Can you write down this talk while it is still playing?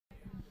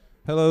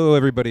Hello,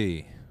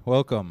 everybody.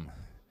 Welcome.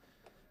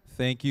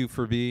 Thank you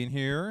for being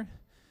here.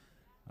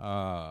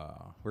 We're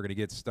going to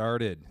get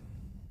started.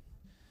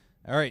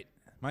 All right.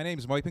 My name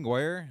is Mike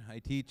McGuire. I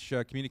teach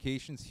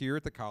communications here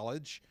at the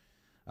college.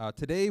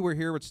 Today, we're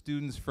here with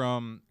students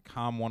from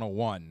Com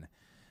 101.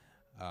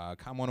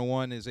 Com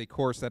 101 is a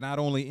course that not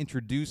only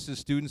introduces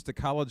students to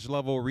college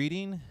level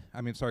writing,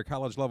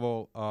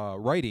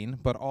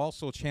 but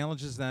also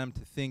challenges them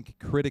to think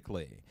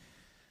critically.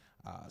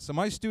 So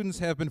my students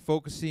have been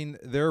focusing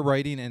their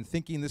writing and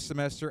thinking this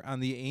semester on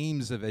the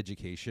aims of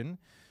education,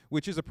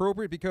 which is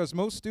appropriate because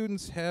most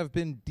students have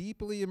been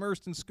deeply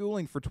immersed in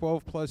schooling for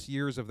 12 plus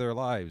years of their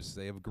lives.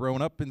 They have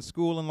grown up in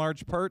school in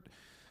large part.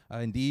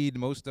 Indeed,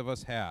 most of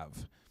us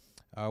have.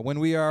 When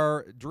we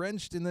are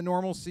drenched in the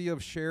normalcy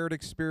of shared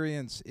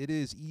experience, it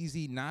is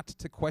easy not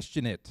to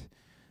question it,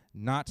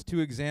 not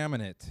to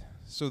examine it.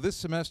 So this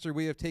semester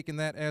we have taken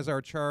that as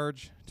our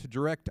charge to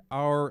direct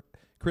our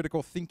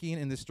critical thinking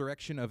in this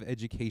direction of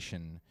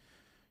education.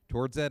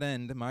 Towards that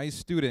end, my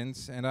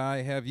students and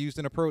I have used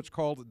an approach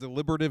called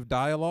deliberative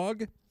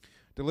dialogue.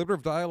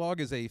 Deliberative dialogue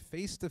is a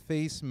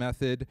face-to-face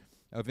method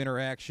of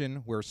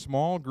interaction where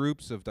small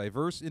groups of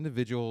diverse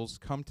individuals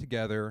come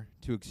together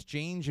to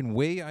exchange and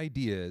weigh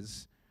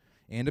ideas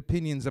and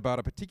opinions about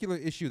a particular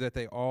issue that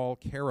they all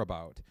care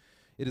about.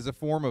 It is a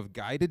form of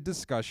guided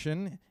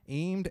discussion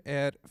aimed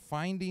at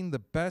finding the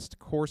best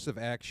course of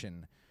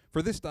action.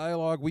 For this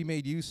dialogue, we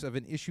made use of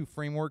an issue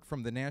framework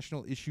from the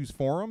National Issues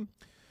Forum,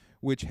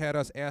 which had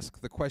us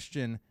ask the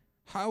question,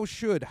 how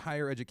should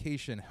higher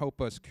education help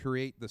us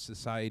create the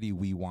society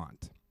we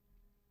want?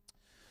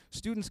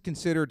 Students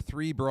considered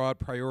 3 broad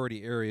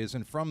priority areas,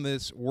 and from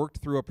this worked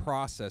through a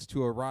process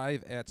to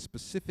arrive at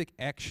specific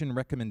action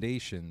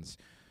recommendations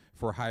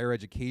for higher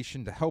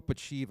education to help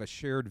achieve a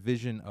shared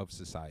vision of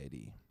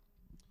society.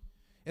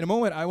 In a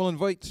moment, I will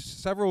invite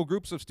several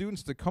groups of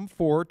students to come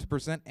forward to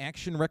present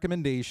action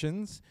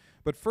recommendations.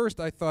 But first,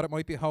 I thought it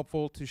might be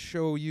helpful to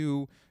show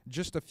you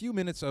just a few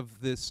minutes of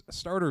this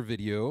starter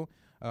video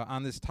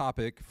on this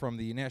topic from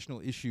the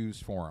National Issues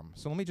Forum.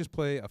 So let me just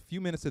play a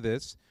few minutes of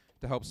this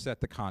to help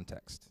set the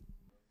context.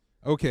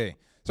 Okay,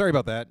 sorry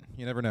about that.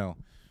 You never know.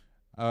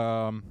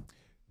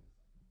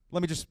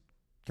 Let me just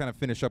kind of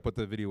finish up what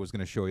the video was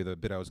going to show you, the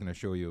bit I was going to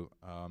show you.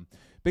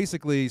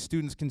 Basically,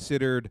 students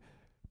considered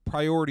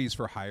priorities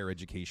for higher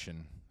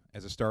education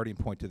as a starting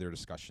point to their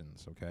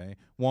discussions, okay?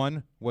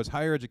 One was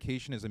higher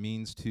education as a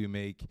means to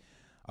make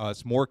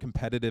us more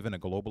competitive in a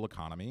global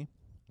economy,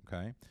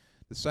 okay?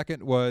 The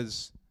second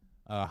was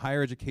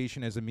higher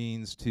education as a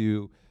means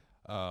to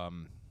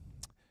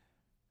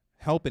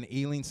help an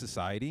ailing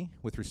society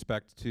with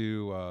respect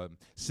to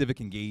civic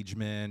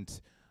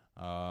engagement,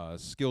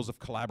 skills of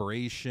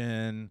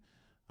collaboration,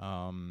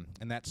 and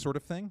that sort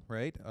of thing,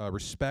 right?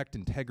 Respect,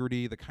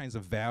 integrity, the kinds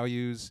of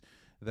values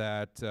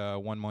that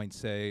one might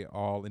say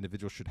all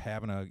individuals should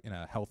have in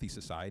a healthy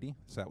society.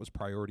 So that was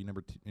priority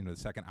number 2, the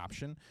second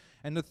option.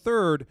 And the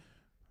third,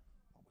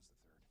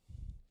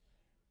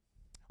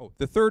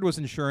 the third was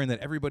ensuring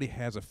that everybody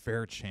has a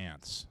fair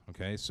chance.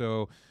 Okay,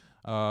 so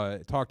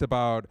it talked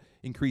about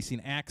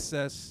increasing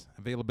access,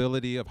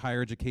 availability of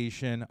higher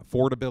education,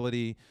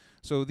 affordability.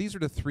 So these are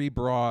the 3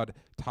 broad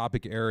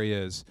topic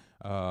areas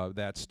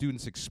that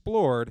students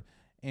explored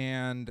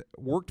and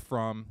worked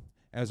from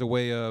as a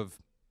way of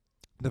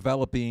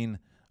developing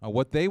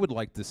what they would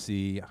like to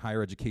see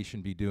higher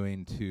education be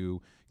doing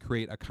to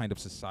create a kind of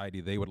society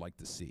they would like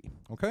to see.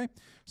 Okay,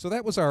 so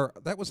that was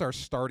our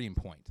starting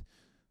point.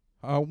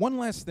 One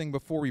last thing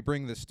before we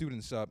bring the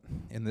students up.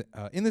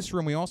 In this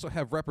room, we also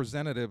have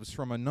representatives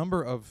from a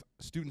number of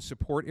student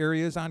support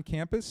areas on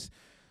campus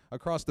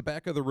across the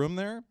back of the room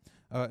there,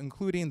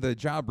 including the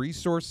Job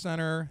Resource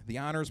Center, the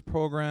Honors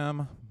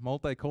Program,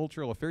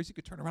 Multicultural Affairs. You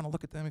could turn around and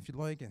look at them if you'd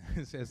like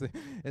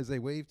as they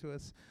wave to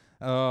us.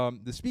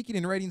 The Speaking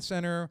and Writing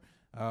Center.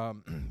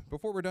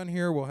 Before we're done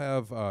here, we'll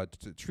have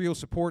TRIO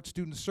support,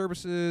 student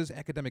services,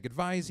 academic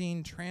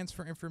advising,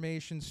 transfer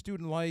information,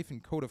 student life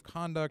and code of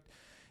conduct,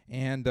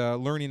 and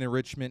learning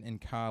enrichment and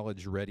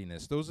college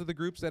readiness. Those are the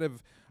groups that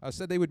have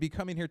said they would be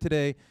coming here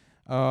today.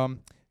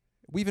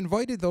 We've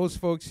invited those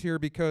folks here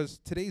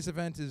because today's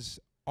event is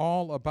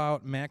all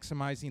about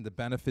maximizing the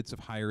benefits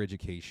of higher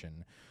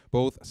education,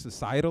 both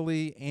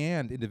societally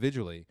and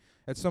individually.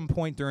 At some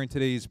point during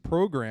today's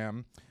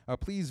program,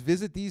 please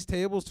visit these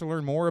tables to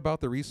learn more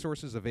about the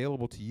resources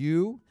available to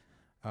you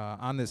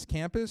on this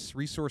campus,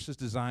 resources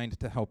designed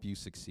to help you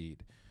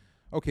succeed.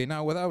 Okay,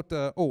 now without,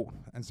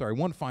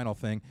 one final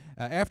thing.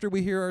 After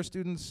we hear our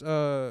students'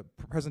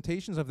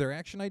 presentations of their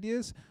action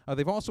ideas,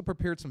 they've also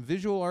prepared some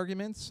visual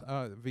arguments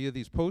via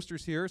these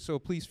posters here, so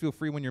please feel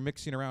free when you're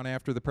mixing around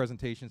after the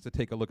presentations to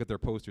take a look at their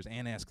posters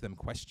and ask them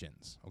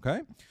questions,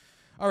 okay?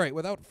 All right,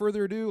 without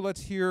further ado,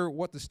 let's hear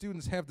what the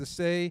students have to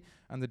say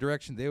on the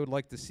direction they would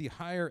like to see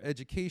higher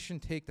education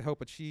take to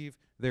help achieve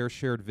their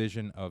shared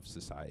vision of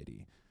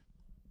society.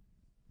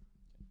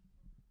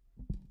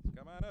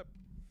 Come on up.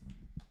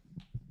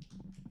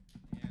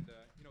 And,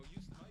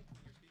 use the mic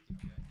when you're speaking,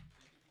 okay?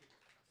 So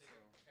you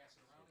can pass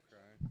it around.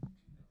 Okay.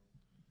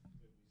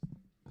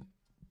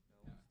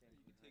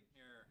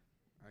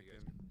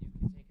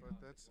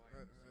 That's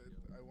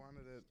I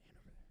wanted it.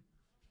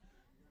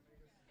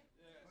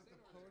 But the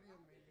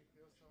podium made me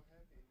feel so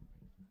heavy.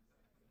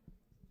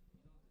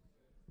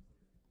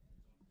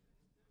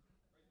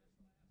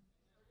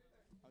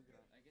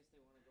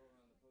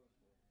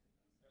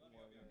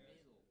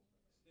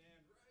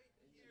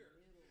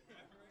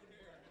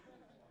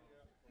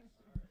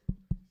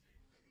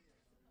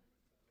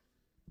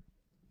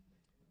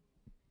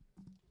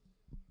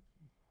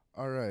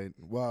 All right.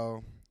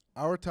 Well,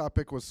 our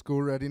topic was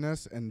school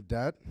readiness and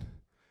debt.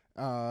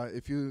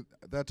 If you,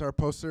 that's our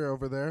poster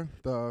over there,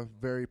 the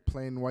very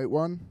plain white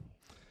one.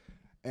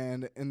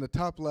 And in the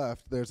top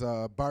left, there's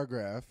a bar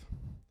graph,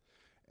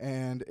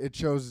 and it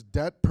shows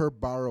debt per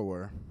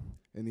borrower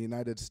in the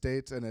United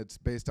States, and it's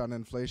based on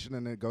inflation,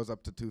 and it goes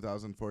up to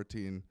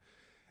 2014.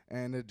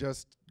 And it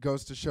just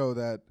goes to show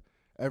that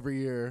every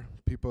year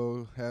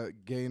people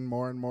gain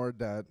more and more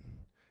debt,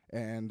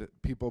 and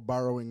people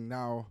borrowing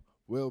now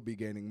will be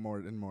gaining more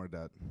and more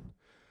debt.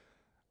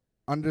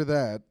 Under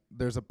that,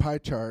 there's a pie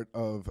chart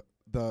of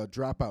the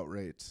dropout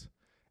rates,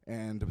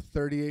 and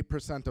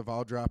 38% of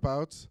all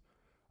dropouts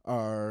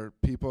are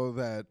people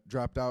that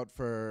dropped out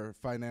for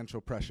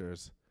financial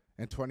pressures,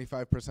 and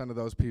 25% of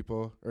those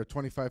people, or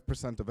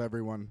 25% of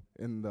everyone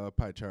in the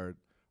pie chart,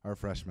 are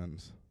freshmen.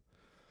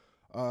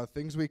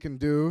 Things we can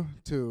do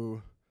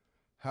to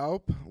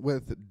help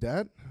with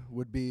debt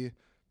would be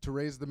to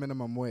raise the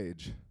minimum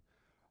wage.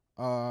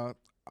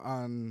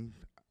 On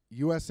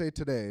USA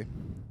Today,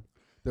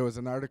 there was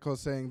an article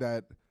saying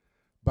that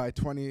by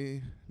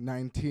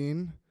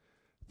 2019,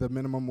 the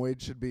minimum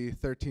wage should be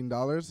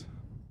 $13,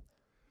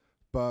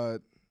 but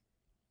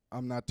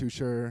I'm not too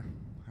sure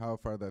how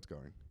far that's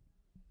going.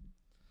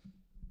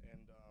 And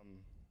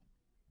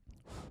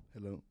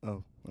hello.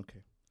 Oh, okay.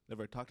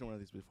 Never talked to one of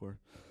these before.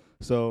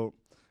 So,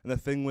 and the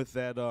thing with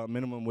that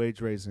minimum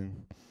wage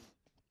raising,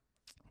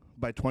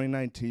 by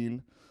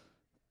 2019,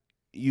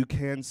 you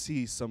can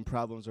see some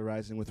problems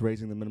arising with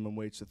raising the minimum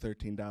wage to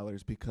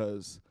 $13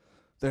 because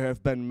there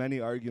have been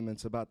many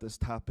arguments about this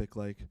topic,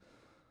 like,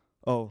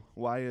 oh,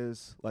 why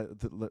is,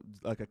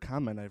 like a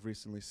comment I've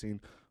recently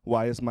seen,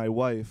 why is my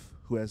wife,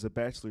 who has a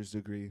bachelor's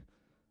degree,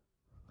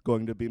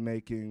 going to be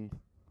making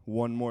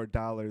 $1 more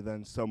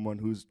than someone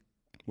who's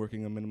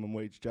working a minimum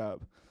wage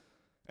job?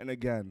 And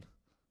again,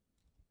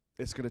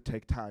 it's going to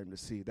take time to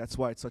see. That's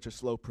why it's such a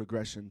slow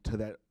progression to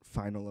that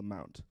final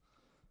amount.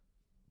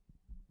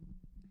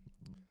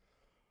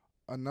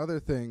 Another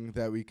thing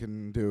that we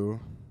can do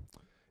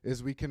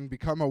is we can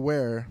become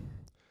aware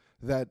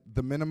that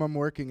the minimum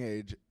working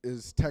age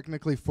is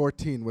technically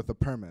 14 with a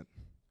permit.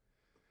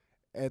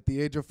 At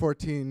the age of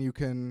 14, you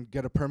can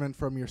get a permit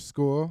from your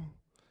school,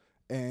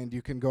 and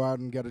you can go out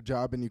and get a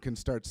job, and you can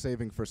start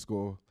saving for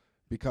school,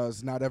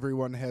 because not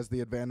everyone has the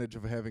advantage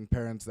of having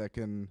parents that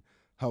can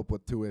help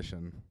with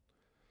tuition.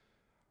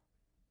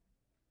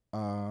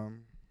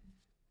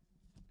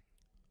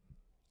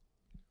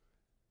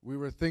 We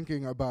were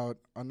thinking about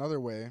another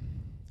way,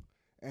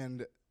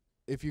 and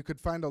if you could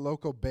find a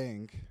local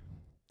bank,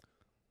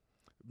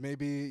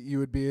 maybe you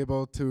would be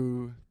able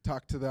to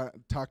talk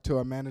to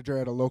a manager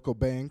at a local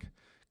bank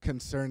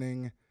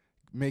concerning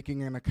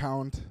making an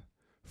account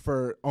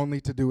for only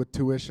to do with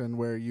tuition,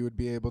 where you would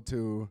be able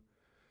to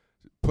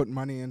put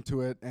money into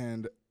it,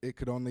 and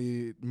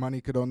money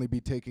could only be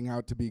taken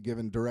out to be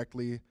given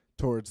directly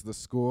towards the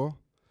school,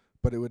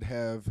 but it would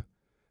have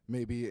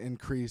maybe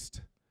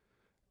increased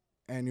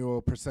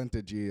annual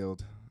percentage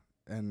yield,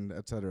 and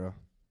etc.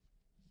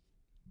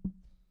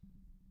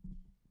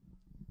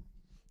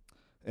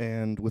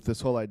 And with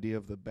this whole idea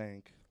of the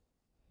bank,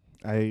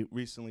 I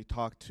recently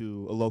talked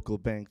to a local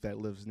bank that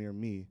lives near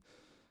me,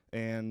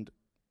 and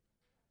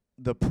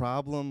the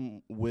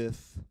problem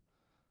with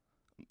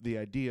the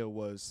idea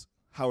was,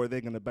 how are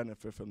they going to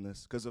benefit from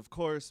this? Because of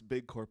course,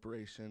 big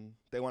corporation,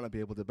 they want to be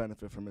able to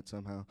benefit from it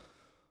somehow.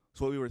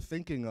 So what we were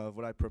thinking of,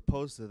 what I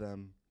proposed to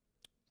them,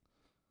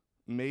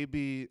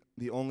 maybe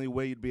the only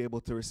way you'd be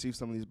able to receive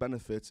some of these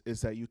benefits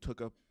is that you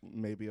took up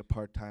maybe a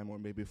part-time or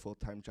maybe a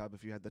full-time job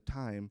if you had the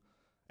time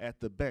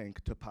at the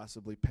bank to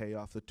possibly pay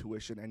off the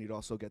tuition, and you'd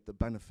also get the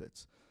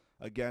benefits.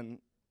 Again,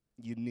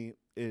 you'd need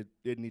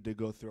to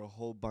go through a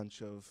whole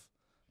bunch of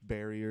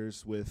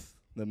barriers with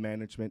the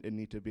management and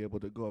need to be able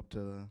to go up to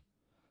the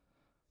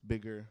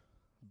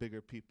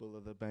bigger people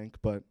of the bank,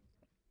 but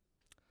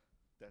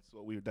that's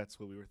what we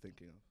were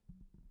thinking of.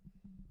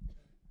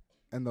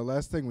 And the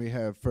last thing we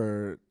have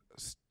for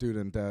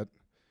student debt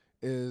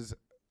is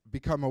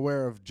become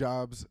aware of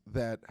jobs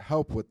that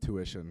help with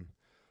tuition.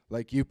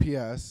 Like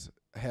UPS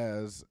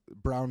has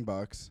Brown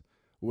Bucks,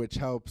 which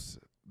help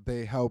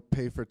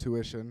pay for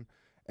tuition,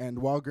 and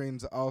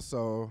Walgreens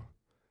also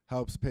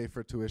helps pay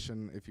for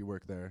tuition if you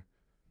work there.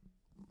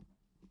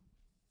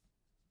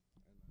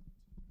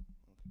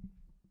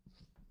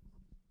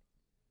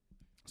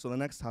 So the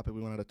next topic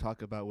we wanted to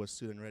talk about was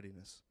student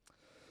readiness.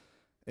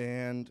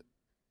 And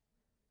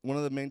one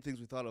of the main things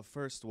we thought of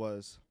first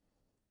was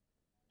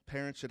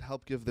parents should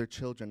help give their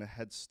children a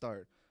head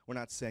start. We're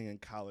not saying in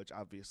college,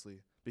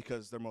 obviously,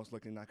 because they're most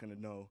likely not going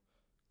to know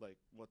like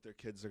what their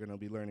kids are going to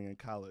be learning in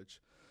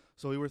college.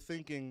 So we were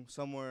thinking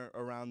somewhere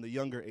around the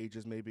younger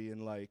ages, maybe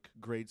in like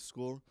grade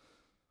school,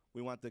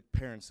 we want the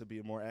parents to be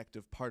a more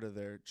active part of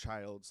their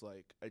child's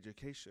like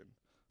education.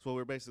 So what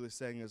we're basically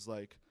saying is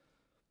like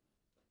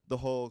the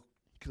whole,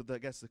 I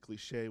guess the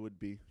cliche would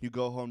be, you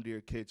go home to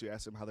your kids, you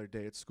ask them how their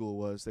day at school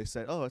was. They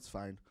say, oh, it's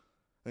fine.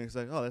 And you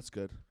say, oh, that's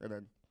good. And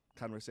then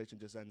conversation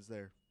just ends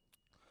there.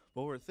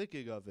 What we're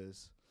thinking of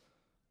is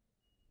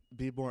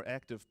be a more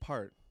active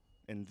part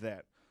in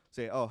that.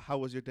 Say, oh, how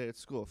was your day at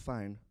school?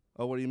 Fine.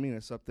 Oh, what do you mean?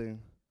 Is something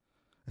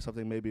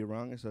maybe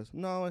wrong? It says,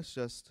 no, it's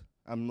just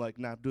I'm like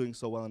not doing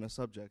so well in a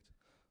subject.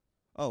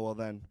 Oh, well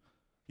then,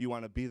 you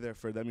want to be there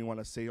for them. You want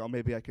to say, oh,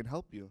 maybe I can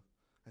help you.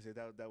 I say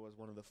that was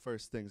one of the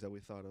first things that we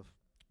thought of.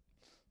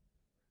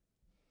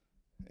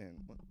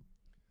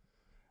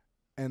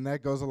 And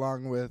that goes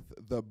along with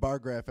the bar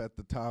graph at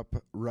the top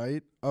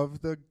right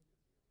of the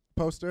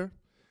poster.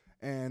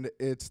 And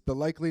it's the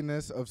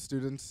likeliness of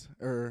students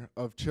or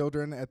of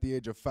children at the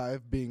age of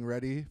 5 being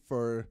ready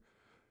for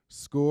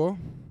school.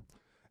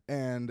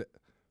 And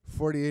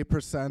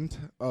 48%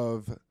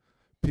 of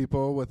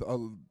people with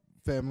a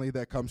family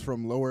that comes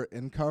from lower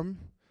income,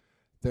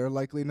 their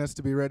likeliness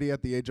to be ready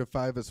at the age of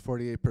 5 is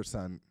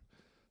 48%.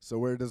 So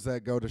where does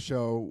that go to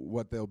show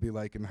what they'll be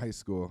like in high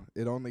school?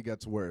 It only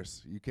gets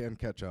worse. You can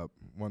catch up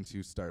once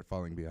you start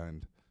falling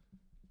behind.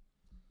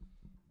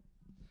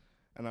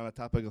 And on the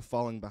topic of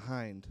falling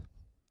behind,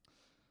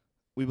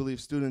 we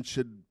believe students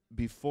should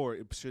we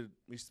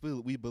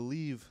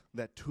believe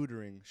that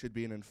tutoring should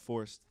be an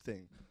enforced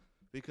thing.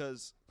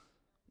 Because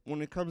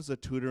when it comes to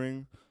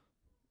tutoring,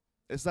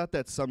 it's not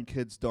that some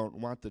kids don't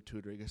want the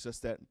tutoring, it's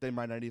just that they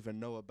might not even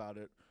know about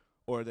it,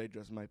 or they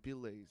just might be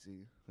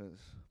lazy,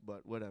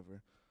 but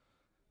whatever.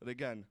 But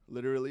again,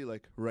 literally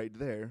like right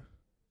there,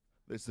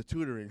 there's the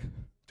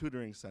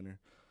tutoring center.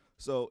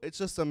 So it's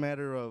just a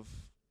matter of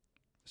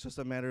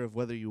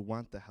whether you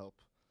want the help.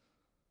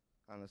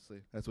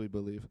 Honestly, that's what we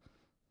believe.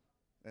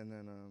 And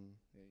then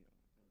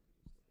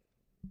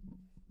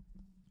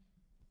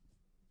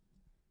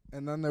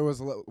And then there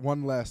was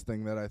one last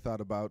thing that I thought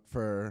about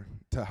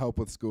to help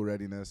with school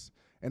readiness,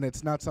 and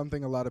it's not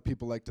something a lot of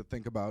people like to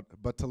think about,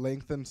 but to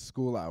lengthen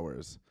school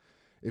hours.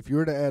 If you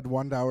were to add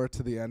 1 hour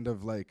to the end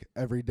of like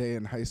every day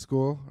in high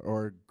school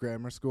or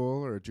grammar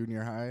school or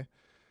junior high,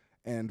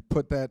 and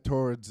put that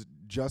towards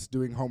just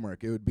doing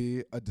homework, it would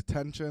be a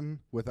detention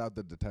without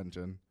the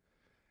detention,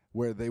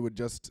 where they would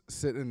just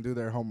sit and do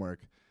their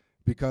homework.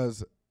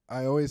 Because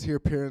I always hear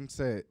parents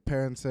say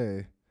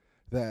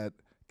that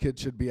kids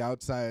should be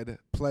outside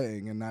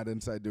playing and not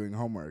inside doing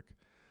homework.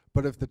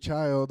 But if the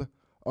child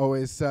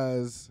always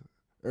says,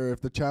 or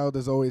if the child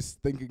is always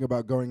thinking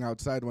about going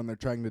outside when they're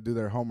trying to do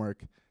their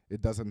homework,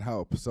 it doesn't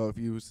help. So if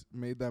you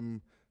made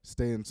them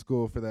stay in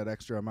school for that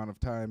extra amount of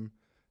time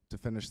to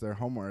finish their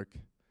homework,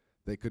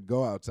 they could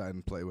go outside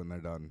and play when they're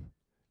done.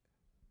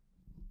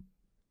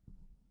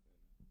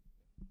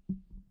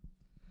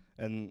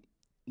 And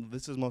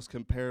this is most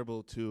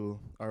comparable to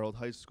our old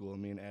high school,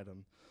 me and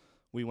Adam.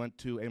 We went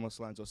to Amos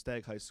Alonzo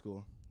Stagg High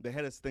School. They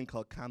had this thing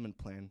called Common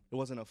Plan. It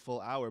wasn't a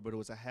full hour, but it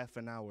was a half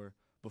an hour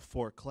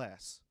before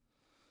class.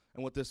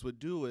 And what this would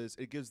do is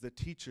it gives the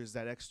teachers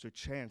that extra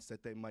chance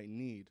that they might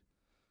need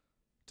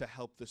to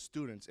help the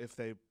students if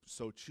they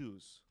so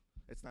choose.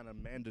 It's not a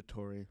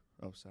mandatory,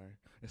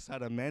 it's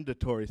not a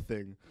mandatory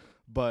thing,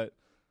 but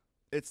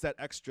it's that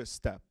extra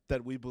step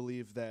that we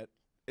believe that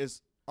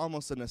is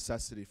almost a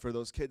necessity for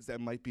those kids that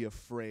might be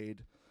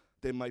afraid,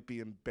 they might be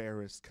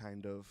embarrassed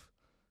kind of,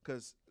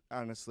 because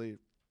honestly,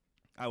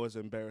 I was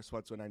embarrassed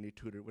once when I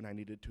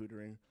needed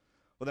tutoring.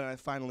 But then I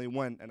finally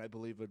went, and I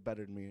believe it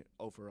bettered me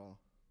overall.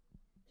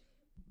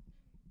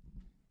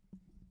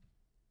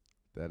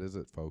 That is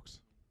it, folks.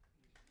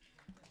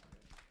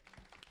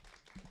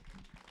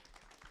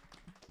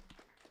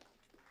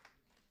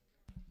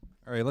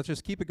 All right, let's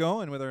just keep it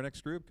going with our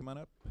next group. Come on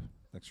up.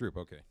 Next group,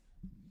 okay.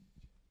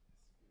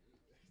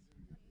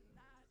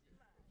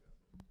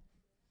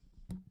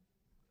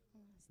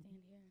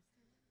 Stand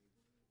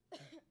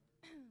here.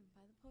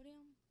 By the podium.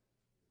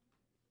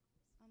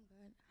 I'm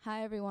good.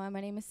 Hi, everyone.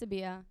 My name is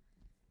Sabia.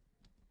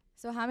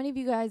 So how many of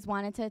you guys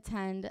wanted to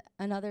attend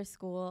another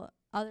school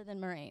other than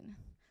Moraine?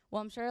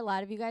 Well, I'm sure a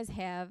lot of you guys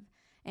have.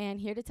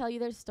 And here to tell you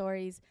their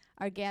stories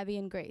are Gabby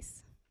and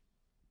Grace.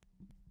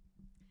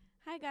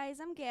 Hi guys,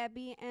 I'm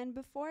Gabby, and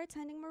before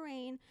attending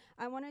Moraine,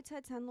 I wanted to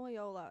attend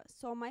Loyola.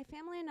 So my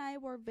family and I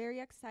were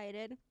very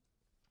excited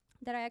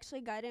that I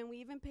actually got in. We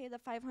even paid the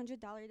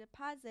 $500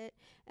 deposit,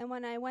 and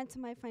when I went to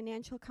my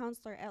financial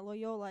counselor at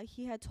Loyola,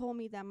 he had told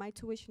me that my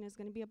tuition is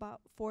going to be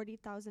about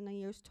 $40,000 a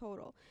year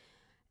total.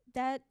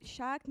 That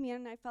shocked me,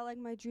 and I felt like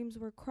my dreams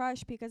were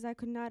crushed because I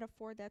could not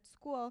afford that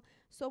school.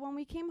 So when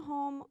we came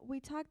home, we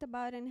talked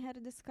about it and had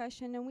a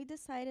discussion, and we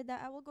decided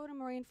that I will go to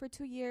Moraine for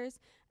 2 years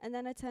and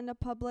then attend a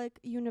public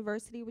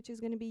university, which is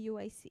going to be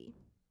UIC.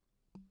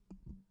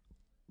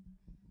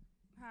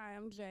 Hi,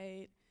 I'm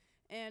Jade.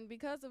 And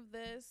because of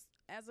this,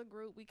 as a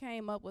group, we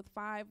came up with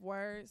 5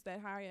 words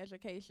that higher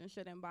education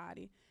should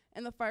embody.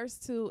 And the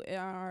first 2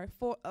 are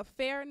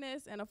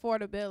fairness and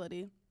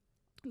affordability.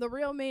 The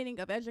real meaning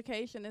of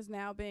education is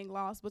now being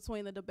lost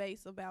between the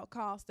debates about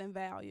cost and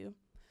value.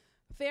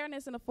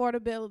 Fairness and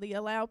affordability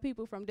allow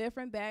people from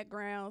different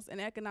backgrounds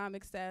and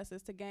economic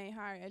statuses to gain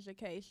higher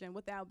education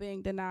without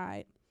being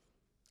denied.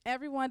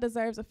 Everyone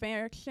deserves a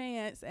fair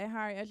chance at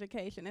higher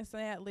education, and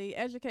sadly,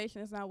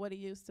 education is not what it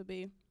used to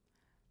be.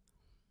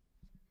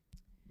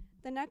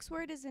 The next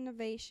word is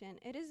innovation.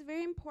 It is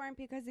very important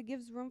because it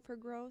gives room for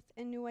growth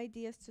and new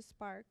ideas to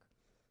spark.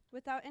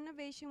 Without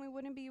innovation, we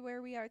wouldn't be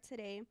where we are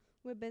today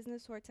with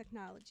business or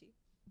technology.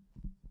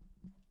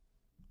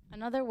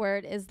 Another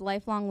word is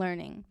lifelong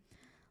learning.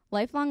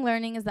 Lifelong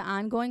learning is the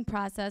ongoing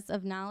process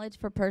of knowledge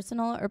for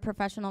personal or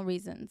professional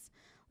reasons.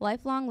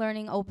 Lifelong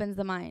learning opens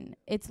the mind.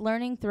 It's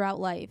learning throughout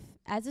life.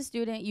 As a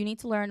student, you need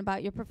to learn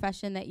about your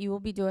profession that you will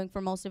be doing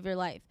for most of your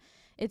life.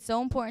 It's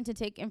so important to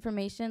take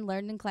information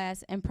learned in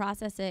class and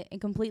process it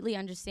and completely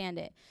understand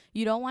it.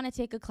 You don't want to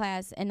take a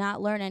class and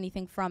not learn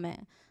anything from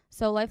it.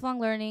 So lifelong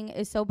learning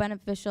is so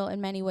beneficial in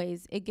many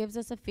ways. It gives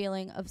us a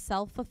feeling of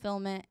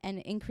self-fulfillment and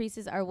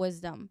increases our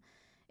wisdom.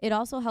 It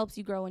also helps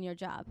you grow in your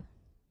job.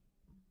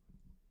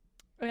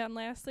 And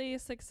lastly,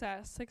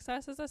 success.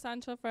 Success is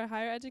essential for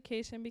higher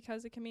education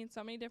because it can mean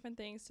so many different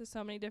things to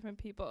so many different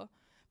people.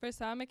 For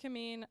some, it can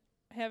mean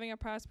having a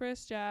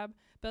prosperous job,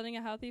 building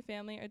a healthy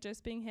family, or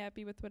just being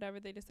happy with whatever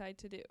they decide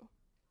to do.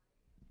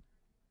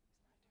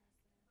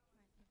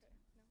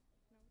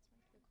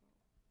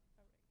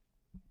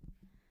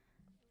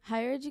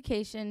 Higher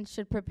education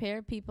should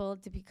prepare people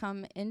to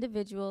become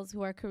individuals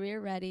who are career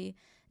ready,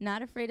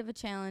 not afraid of a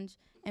challenge,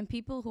 and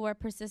people who are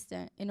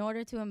persistent in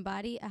order to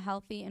embody a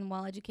healthy and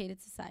well-educated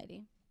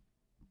society.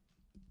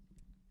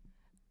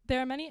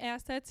 There are many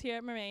assets here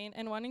at Moraine,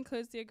 and one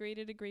includes the Agree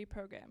to Degree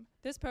program.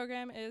 This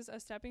program is a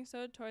stepping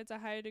stone towards a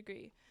higher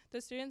degree. The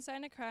students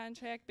sign a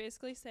contract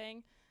basically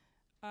saying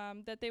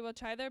that they will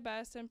try their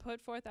best and put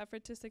forth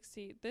effort to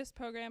succeed. This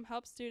program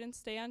helps students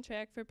stay on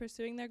track for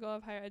pursuing their goal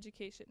of higher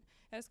education.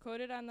 As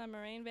quoted on the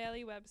Moraine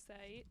Valley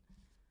website,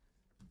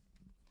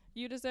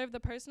 you deserve the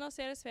personal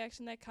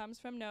satisfaction that comes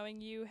from knowing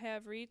you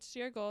have reached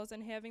your goals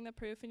and having the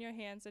proof in your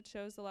hands that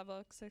shows the level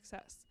of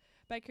success.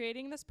 By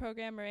creating this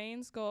program,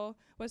 Moraine's goal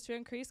was to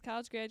increase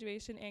college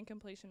graduation and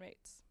completion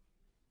rates.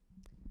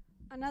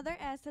 Another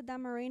asset that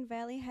Moraine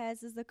Valley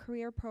has is the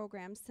career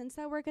programs. Since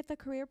I work at the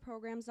career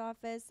programs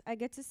office, I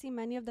get to see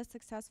many of the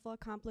successful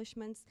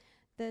accomplishments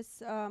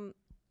this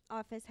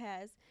office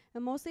has.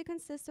 It mostly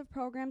consists of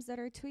programs that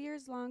are 2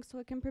 years long so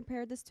it can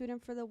prepare the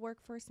student for the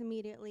workforce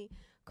immediately.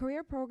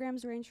 Career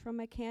programs range from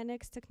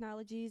mechanics,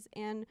 technologies,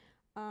 and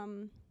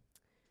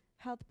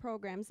health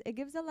programs. It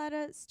gives a lot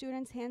of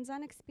students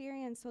hands-on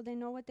experience so they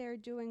know what they're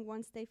doing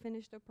once they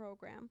finish the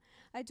program.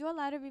 I do a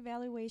lot of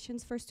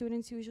evaluations for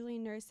students, usually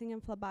nursing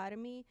and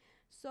phlebotomy,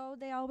 so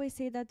they always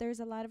say that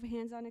there's a lot of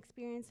hands-on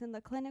experience in the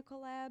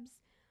clinical labs.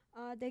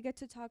 They get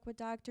to talk with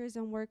doctors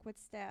and work with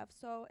staff.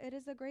 So it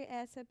is a great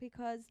asset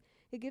because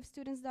it gives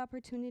students the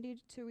opportunity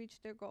to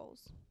reach their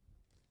goals.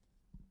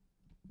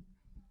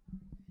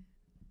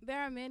 There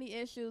are many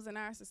issues in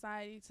our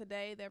society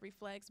today that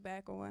reflects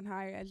back on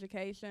higher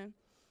education.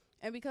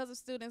 And because of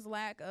students'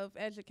 lack of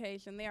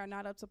education, they are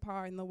not up to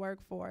par in the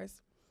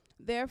workforce.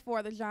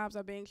 Therefore, the jobs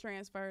are being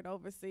transferred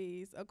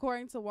overseas.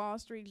 According to Wall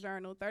Street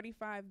Journal,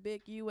 35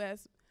 big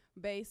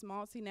U.S.-based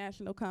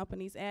multinational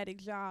companies added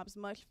jobs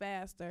much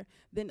faster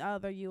than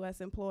other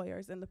U.S.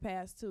 employers in the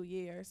past 2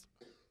 years.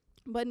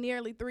 But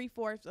nearly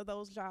 3/4 of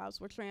those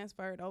jobs were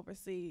transferred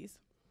overseas.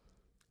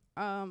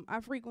 I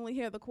frequently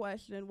hear the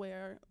question,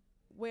 where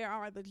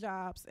are the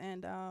jobs?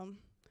 And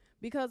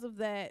because of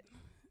that,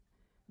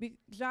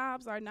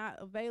 jobs are not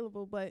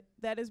available, but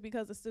that is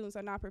because the students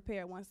are not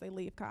prepared once they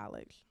leave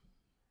college.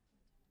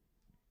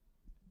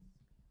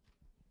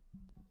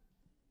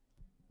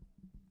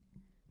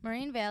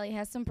 Moraine Valley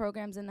has some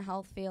programs in the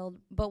health field,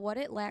 but what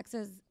it lacks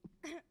is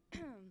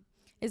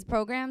is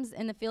programs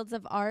in the fields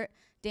of art,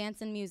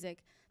 dance, and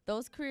music.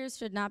 Those careers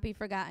should not be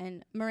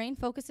forgotten. Moraine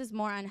focuses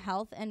more on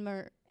health and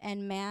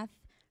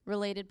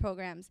math-related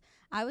programs.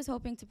 I was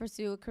hoping to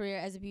pursue a career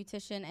as a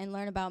beautician and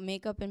learn about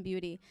makeup and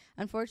beauty.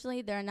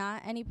 Unfortunately, there are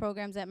not any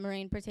programs at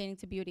Moraine pertaining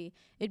to beauty.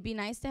 It'd be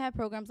nice to have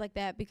programs like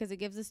that because it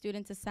gives the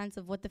students a sense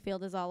of what the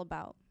field is all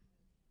about.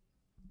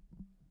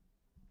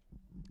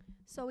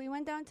 So we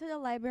went down to the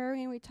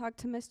library and we talked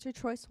to Mr.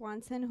 Troy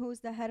Swanson,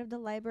 who's the head of the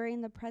library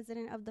and the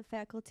president of the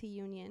faculty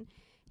union.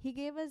 He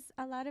gave us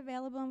a lot of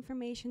valuable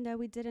information that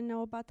we didn't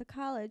know about the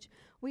college.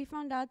 We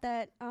found out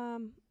that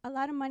a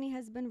lot of money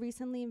has been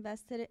recently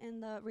invested in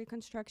the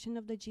reconstruction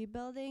of the G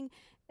building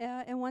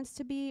and wants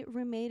to be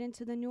remade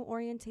into the new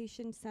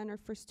orientation center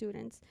for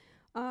students.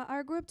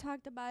 Our group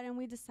talked about it and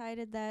we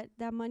decided that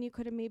that money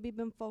could have maybe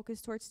been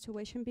focused towards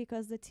tuition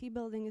because the T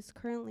building is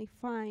currently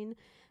fine.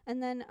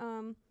 And then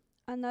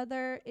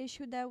another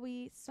issue that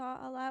we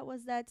saw a lot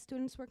was that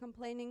students were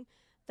complaining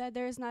that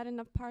there is not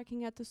enough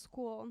parking at the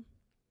school.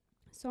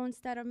 So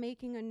instead of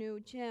making a new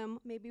gym,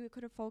 maybe we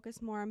could have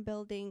focused more on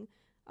building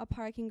a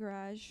parking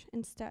garage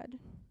instead.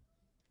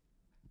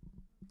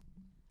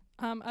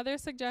 Other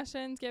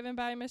suggestions given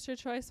by Mr.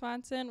 Troy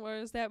Swanson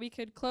was that we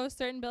could close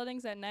certain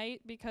buildings at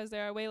night because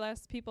there are way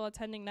less people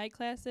attending night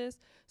classes,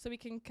 so we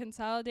can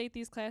consolidate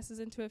these classes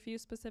into a few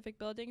specific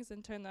buildings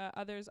and turn the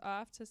others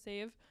off to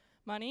save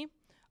money.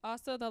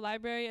 Also, the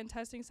library and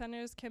testing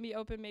centers can be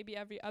open maybe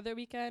every other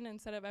weekend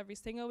instead of every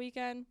single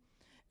weekend.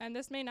 And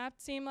this may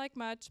not seem like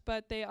much,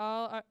 but they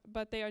are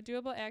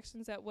doable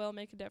actions that will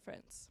make a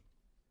difference.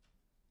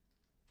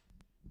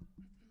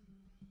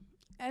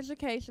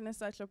 Education is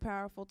such a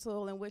powerful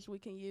tool in which we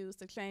can use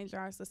to change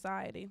our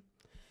society.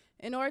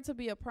 In order to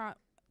be a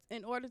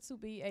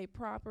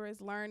proper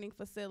learning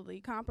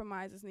facility,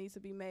 compromises need to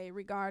be made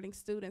regarding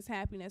students'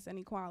 happiness and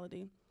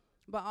equality.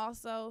 But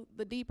also,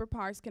 the deeper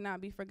parts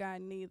cannot be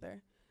forgotten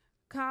either.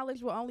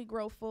 College will only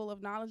grow full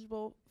of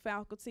knowledgeable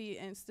faculty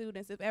and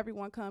students if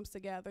everyone comes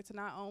together to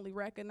not only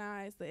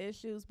recognize the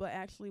issues, but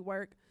actually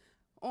work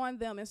on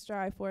them and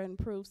strive for an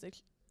improved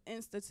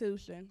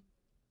institution.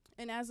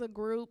 And as a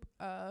group,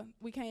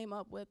 we came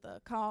up with a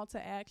call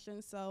to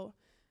action. So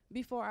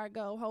before I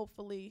go,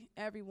 hopefully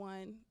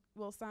everyone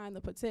will sign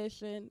the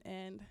petition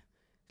and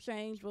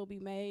change will be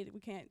made. We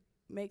can't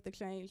make the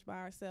change by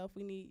ourselves.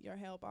 We need your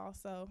help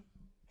also.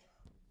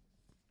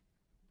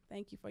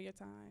 Thank you for your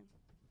time.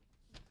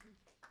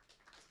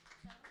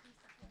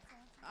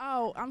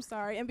 Oh, I'm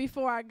sorry. And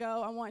before I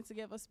go, I want to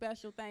give a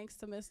special thanks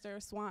to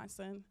Mr.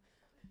 Swanson.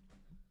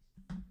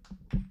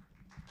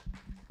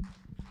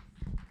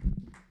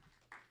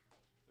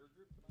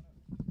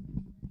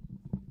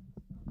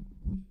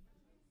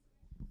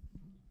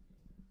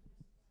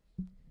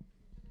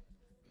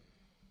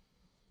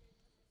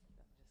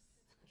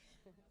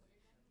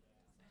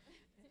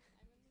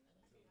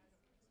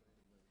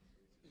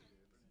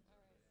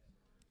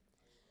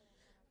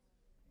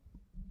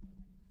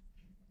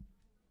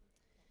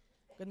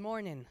 Good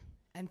morning,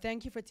 and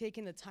thank you for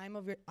taking the time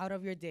out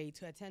of your day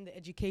to attend the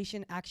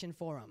Education Action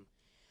Forum.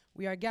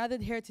 We are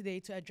gathered here today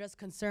to address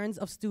concerns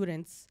of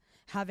students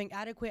having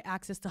adequate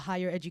access to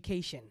higher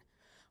education.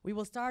 We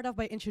will start off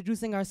by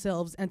introducing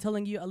ourselves and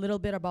telling you a little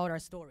bit about our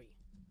story.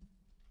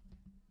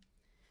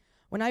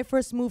 When I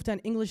first moved to an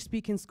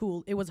English-speaking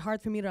school, it was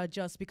hard for me to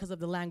adjust because of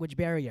the language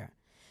barrier.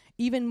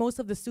 Even most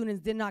of the students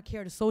did not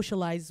care to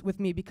socialize with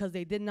me because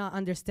they did not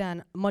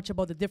understand much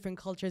about the different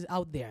cultures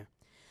out there.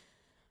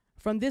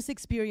 From this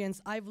experience,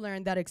 I've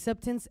learned that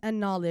acceptance and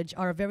knowledge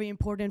are a very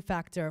important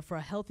factor for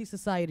a healthy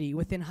society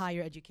within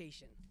higher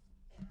education.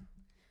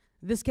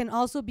 This can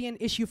also be an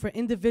issue for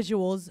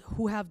individuals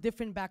who have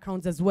different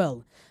backgrounds as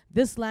well.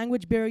 This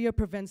language barrier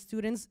prevents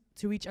students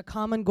to reach a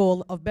common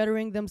goal of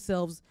bettering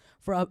themselves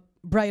for a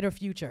brighter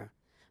future.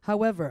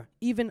 However,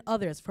 even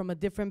others from a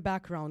different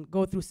background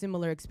go through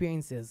similar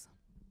experiences.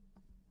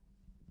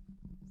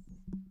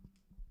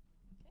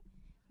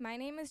 My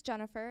name is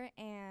Jennifer,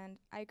 and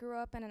I grew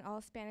up in an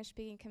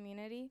all-Spanish-speaking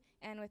community,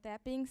 and with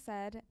that being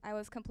said, I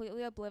was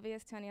completely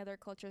oblivious to any other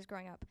cultures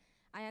growing up.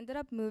 I ended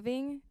up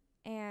moving,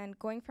 and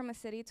going from a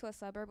city to a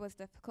suburb was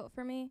difficult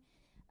for me.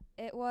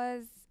 It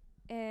was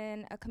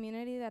in a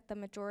community that the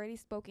majority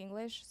spoke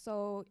English,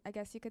 so I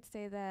guess you could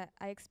say that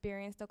I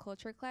experienced a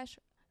culture clash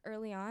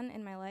early on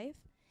in my life,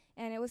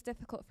 and it was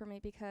difficult for me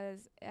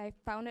because I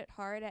found it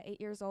hard at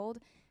 8 years old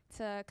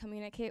to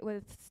communicate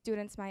with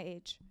students my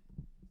age.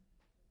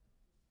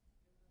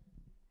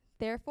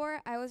 Therefore,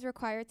 I was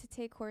required to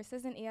take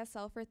courses in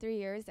ESL for 3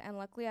 years, and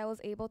luckily I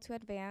was able to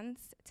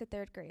advance to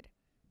 3rd grade.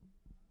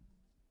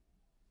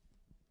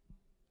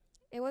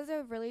 It was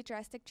a really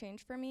drastic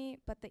change for me,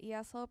 but the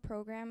ESL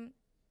program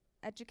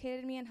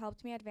educated me and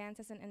helped me advance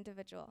as an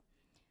individual.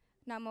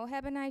 Now,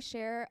 Mohab and I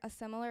share a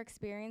similar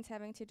experience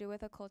having to do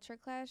with a culture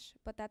clash,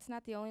 but that's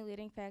not the only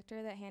leading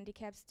factor that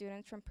handicaps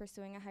students from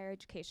pursuing a higher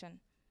education.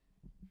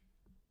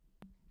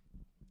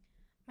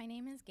 My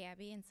name is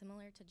Gabby, and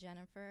similar to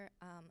Jennifer,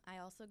 I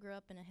also grew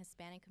up in a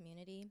Hispanic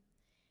community.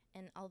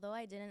 And although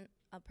I didn't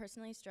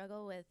personally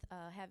struggle with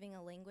having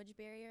a language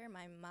barrier,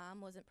 my mom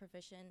wasn't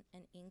proficient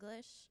in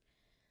English.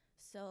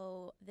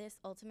 So this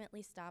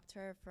ultimately stopped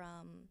her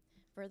from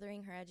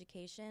furthering her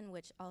education,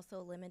 which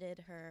also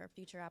limited her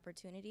future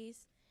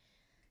opportunities.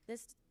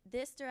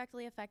 This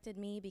directly affected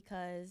me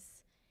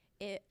because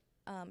it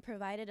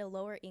provided a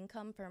lower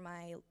income for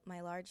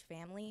my large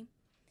family.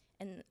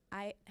 And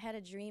I had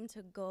a dream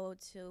to go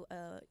to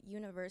a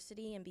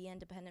university and be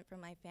independent from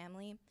my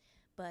family,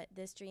 but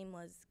this dream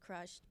was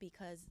crushed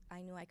because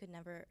I knew I could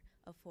never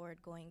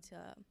afford going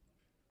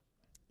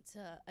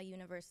to a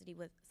university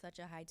with such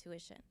a high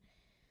tuition.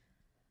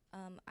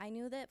 I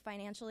knew that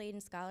financial aid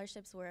and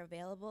scholarships were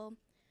available,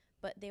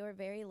 but they were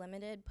very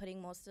limited,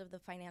 putting most of the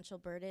financial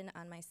burden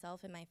on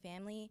myself and my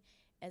family,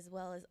 as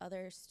well as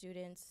other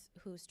students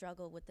who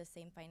struggle with the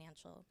same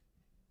financial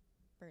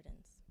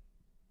burdens.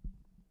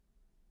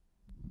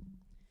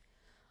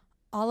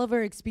 All of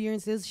our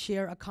experiences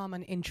share a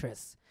common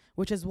interest,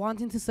 which is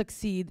wanting to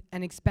succeed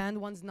and expand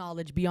one's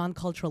knowledge beyond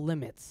cultural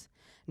limits.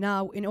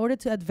 Now, in order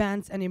to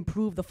advance and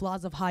improve the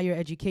flaws of higher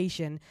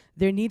education,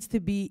 there needs to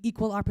be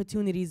equal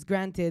opportunities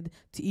granted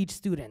to each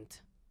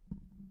student.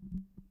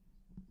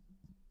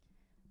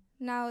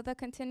 Now, the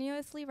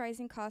continuously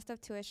rising cost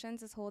of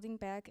tuitions is holding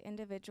back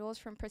individuals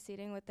from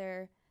proceeding with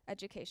their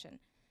education.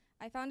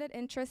 I found it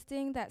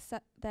interesting that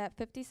that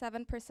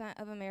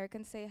 57% of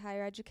Americans say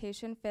higher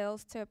education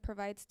fails to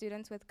provide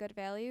students with good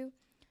value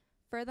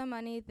for the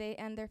money they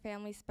and their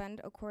families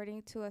spend,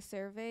 according to a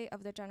survey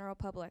of the general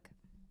public.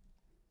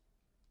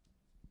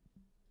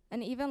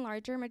 An even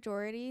larger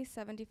majority,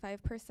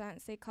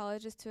 75%, say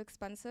college is too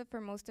expensive for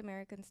most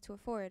Americans to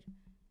afford.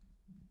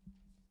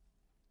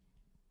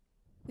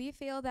 We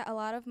feel that a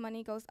lot of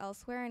money goes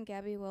elsewhere, and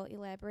Gabby will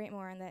elaborate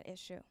more on that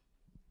issue.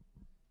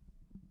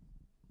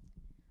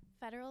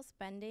 Federal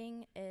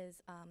spending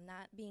is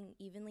not being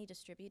evenly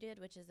distributed,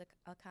 which is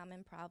a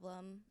common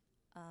problem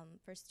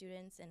for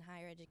students in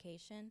higher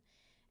education.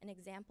 An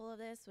example of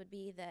this would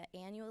be that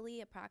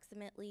annually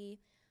approximately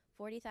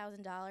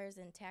 $40,000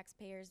 in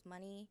taxpayers'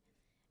 money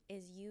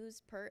is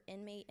used per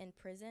inmate in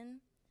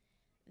prison.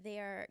 They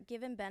are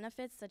given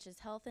benefits such as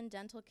health and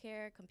dental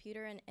care,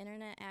 computer and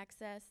internet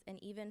access,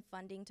 and even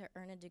funding to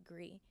earn a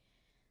degree.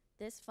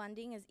 This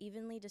funding is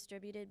evenly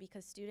distributed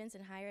because students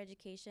in higher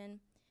education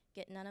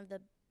get none of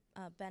the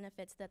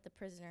benefits that the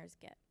prisoners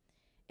get.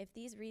 If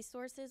these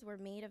resources were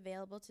made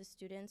available to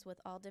students with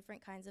all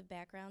different kinds of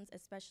backgrounds,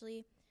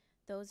 especially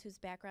those whose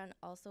background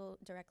also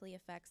directly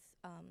affects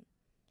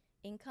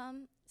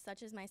income,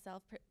 such as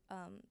myself,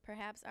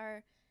 perhaps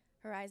our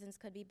horizons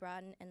could be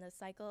broadened and the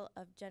cycle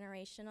of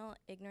generational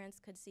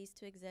ignorance could cease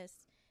to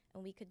exist,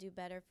 and we could do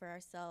better for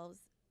ourselves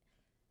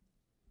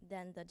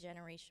than the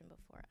generation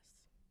before us.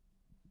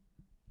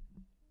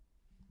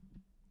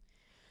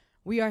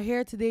 We are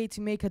here today to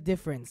make a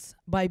difference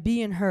by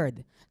being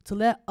heard, to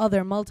let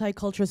other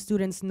multicultural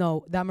students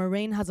know that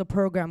Moraine has a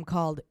program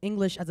called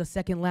English as a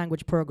Second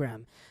Language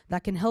program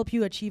that can help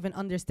you achieve and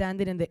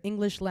understand it in the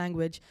English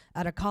language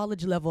at a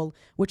college level,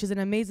 which is an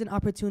amazing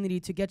opportunity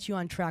to get you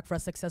on track for a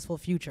successful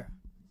future.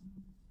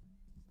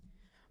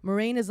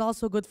 Moraine is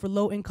also good for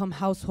low-income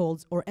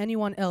households or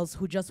anyone else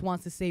who just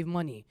wants to save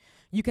money.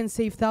 You can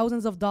save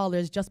thousands of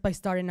dollars just by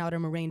starting out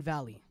in Moraine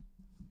Valley.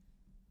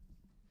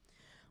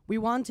 We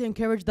want to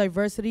encourage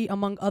diversity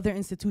among other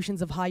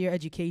institutions of higher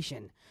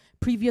education.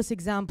 Previous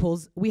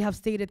examples, we have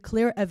stated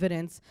clear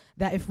evidence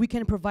that if we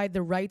can provide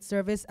the right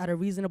service at a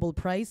reasonable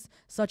price,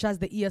 such as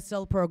the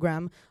ESL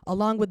program,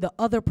 along with the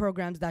other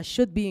programs that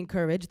should be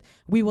encouraged,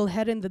 we will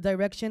head in the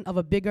direction of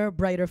a bigger,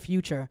 brighter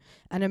future,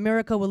 and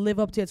America will live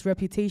up to its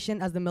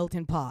reputation as the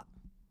melting pot.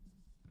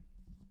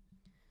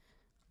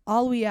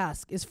 All we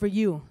ask is for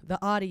you, the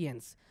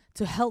audience,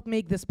 to help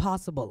make this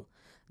possible.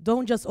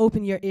 Don't just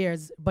open your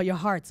ears, but your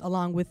hearts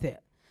along with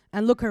it.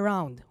 And look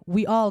around.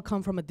 We all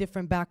come from a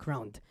different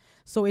background.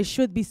 So it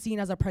should be seen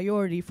as a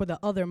priority for the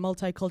other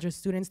multicultural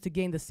students to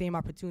gain the same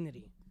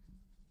opportunity.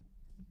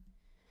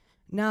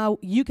 Now,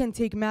 you can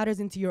take matters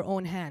into your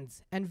own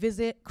hands and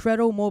visit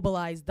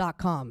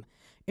credomobilize.com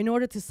in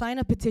order to sign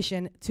a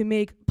petition to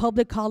make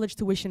public college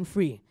tuition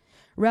free.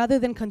 Rather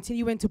than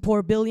continuing to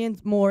pour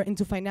billions more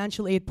into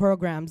financial aid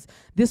programs,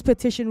 this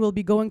petition will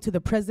be going to the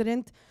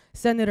President,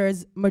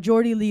 Senators,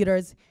 Majority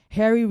Leaders,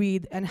 Harry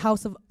Reid, and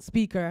House of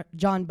Speaker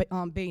John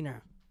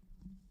Boehner.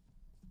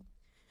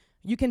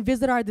 You can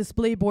visit our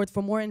display board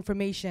for more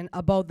information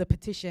about the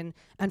petition,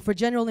 and for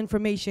general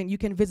information, you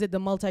can visit the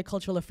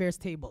Multicultural Affairs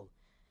table.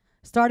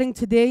 Starting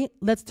today,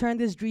 let's turn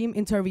this dream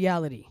into a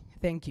reality.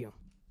 Thank you.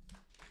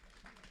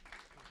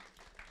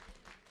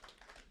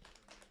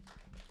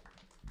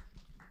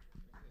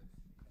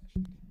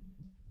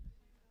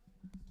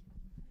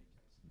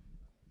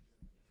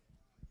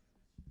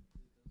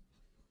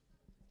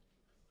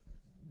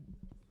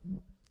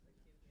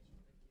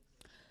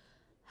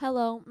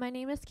 Hello, my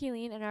name is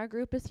Keeleen, and our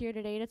group is here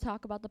today to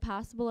talk about the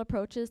possible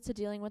approaches to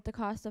dealing with the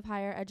cost of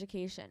higher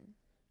education.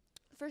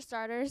 For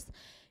starters,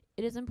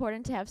 it is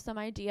important to have some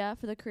idea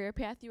for the career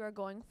path you are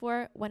going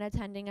for when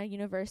attending a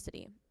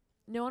university.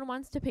 No one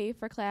wants to pay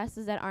for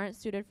classes that aren't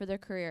suited for their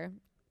career.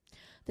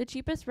 The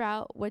cheapest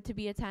route would to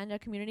be attend a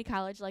community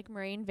college like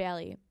Moraine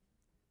Valley.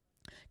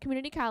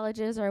 Community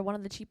colleges are one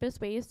of the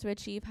cheapest ways to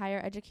achieve higher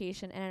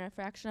education and at a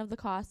fraction of the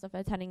cost of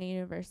attending a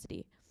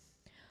university.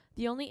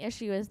 The only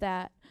issue is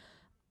that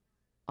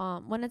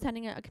when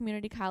attending a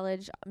community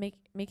college,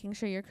 making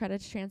sure your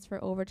credits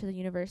transfer over to the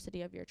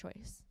university of your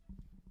choice.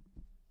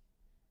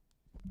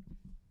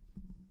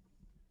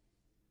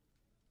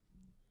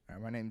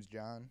 My name's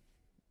John,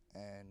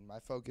 and my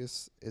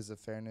focus is the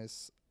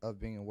fairness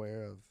of being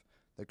aware of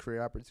the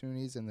career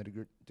opportunities and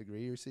the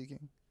degree you're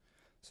seeking,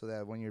 so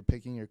that when you're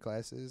picking your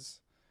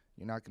classes,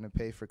 you're not going to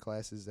pay for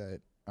classes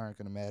that aren't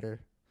going to matter,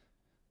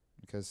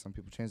 because some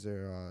people change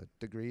their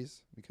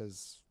degrees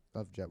because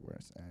of job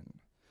awareness.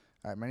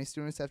 And many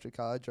students after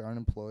college are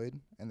unemployed,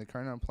 and the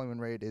current unemployment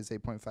rate is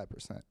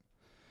 8.5%.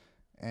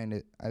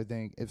 And I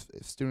think if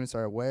students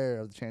are aware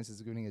of the chances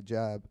of getting a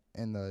job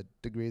in the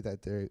degree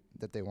that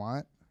they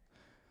want,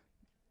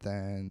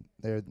 then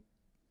they'll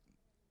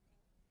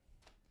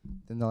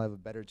have a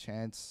better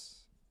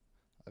chance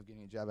of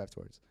getting a job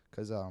afterwards.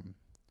 Because a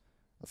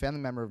family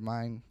member of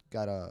mine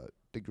got a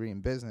degree in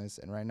business,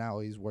 and right now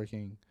he's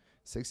working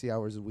 60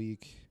 hours a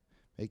week,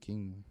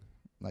 making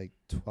like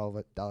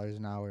 $12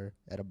 an hour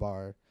at a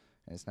bar,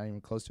 and it's not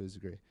even close to his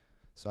degree.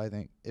 So I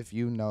think if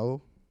you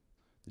know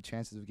the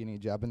chances of getting a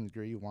job in the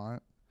degree you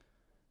want,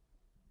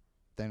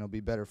 then it'll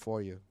be better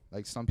for you.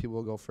 Like some people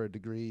will go for a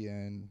degree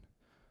in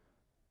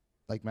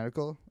like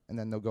medical, and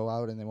then they'll go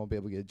out and they won't be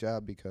able to get a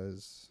job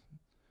because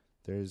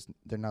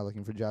they're not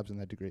looking for jobs in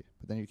that degree.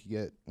 But then you could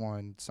get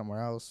one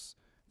somewhere else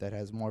that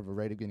has more of a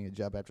rate of getting a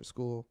job after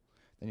school.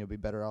 Then you'll be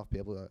better off, be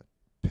able to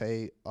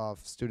pay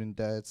off student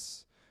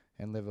debts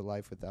and live a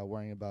life without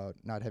worrying about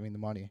not having the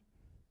money.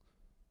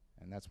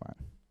 And that's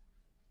mine.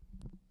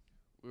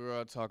 We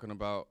were talking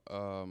about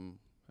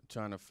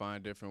trying to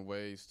find different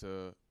ways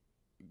to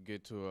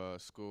get to a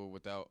school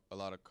without a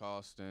lot of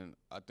cost, and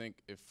I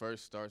think it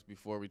first starts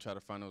before we try to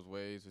find those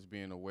ways is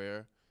being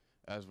aware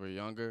as we're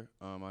younger.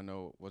 I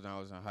know when I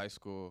was in high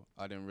school,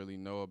 I didn't really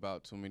know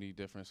about too many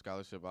different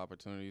scholarship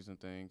opportunities and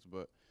things,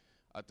 but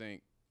I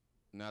think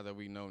now that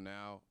we know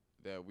now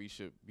that we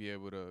should be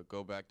able to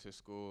go back to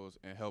schools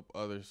and help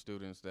other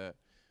students that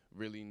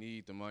really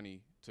need the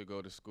money to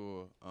go to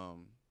school,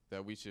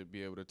 that we should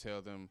be able to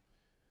tell them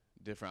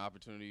different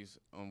opportunities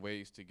on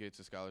ways to get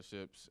to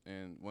scholarships.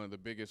 And one of the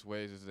biggest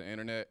ways is the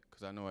internet,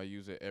 because I know I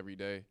use it every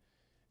day.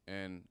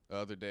 And the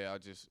other day I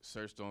just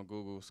searched on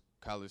Google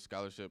college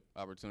scholarship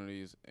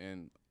opportunities,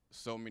 and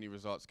so many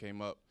results came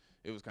up.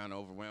 It was kind of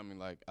overwhelming,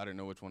 like I didn't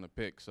know which one to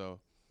pick. So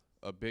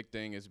a big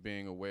thing is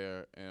being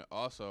aware, and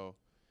also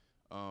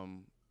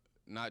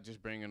not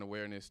just bringing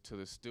awareness to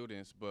the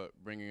students, but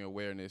bringing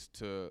awareness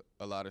to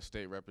a lot of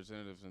state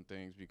representatives and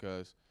things,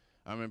 because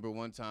I remember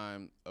one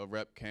time a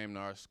rep came to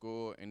our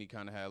school and he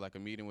kind of had like a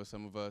meeting with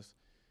some of us,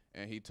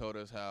 and he told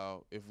us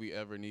how if we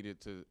ever needed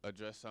to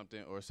address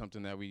something or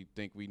something that we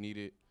think we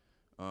needed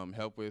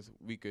help with,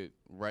 we could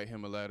write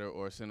him a letter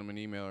or send him an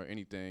email or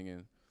anything.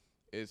 And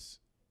it's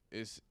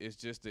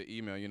just an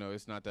email, you know,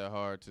 it's not that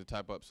hard to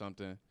type up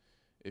something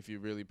if you're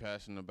really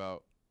passionate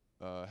about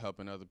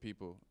helping other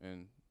people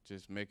and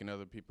just making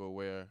other people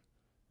aware.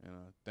 And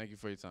thank you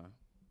for your time.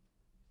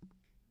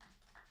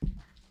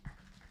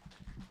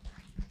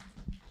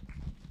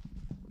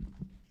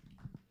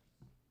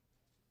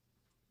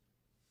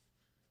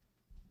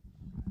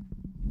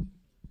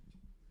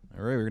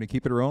 All right, we're going to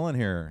keep it rolling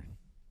here.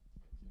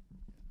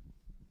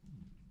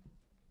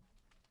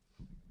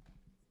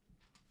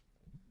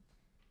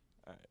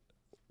 All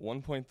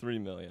right,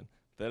 1.3 million.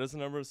 That is the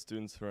number of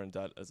students who are in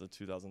debt as of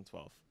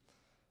 2012.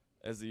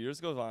 As the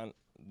years go on,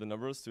 the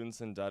number of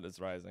students in debt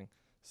is rising.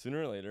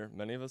 Sooner or later,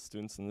 many of us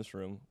students in this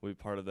room will be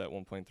part of that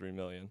 1.3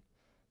 million.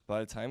 By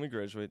the time we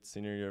graduate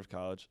senior year of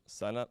college,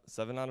 7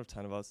 out of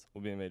 10 of us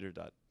will be in major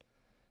debt.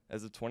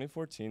 As of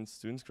 2014,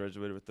 students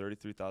graduated with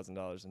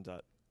 $33,000 in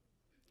debt.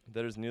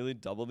 That is nearly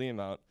double the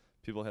amount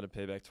people had to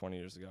pay back 20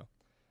 years ago.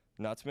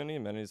 Not too many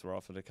amenities were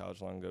offered at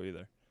college long ago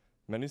either.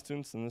 Many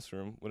students in this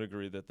room would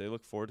agree that they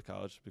look forward to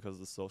college because of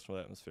the social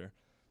atmosphere,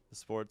 the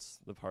sports,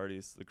 the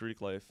parties, the Greek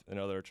life, and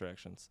other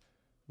attractions.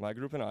 My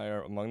group and I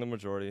are among the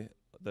majority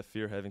that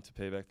fear having to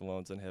pay back the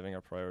loans and having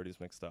our priorities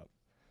mixed up.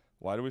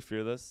 Why do we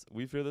fear this?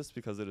 We fear this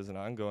because it is an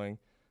ongoing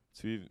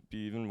to be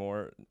even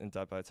more in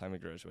debt by the time we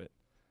graduate,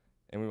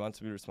 and we want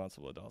to be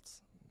responsible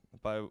adults.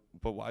 But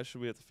why should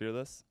we have to fear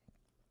this?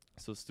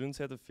 So students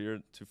have to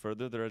fear to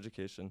further their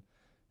education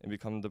and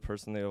become the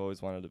person they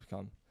always wanted to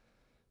become.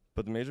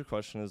 But the major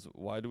question is,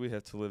 why do we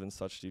have to live in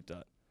such deep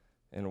debt?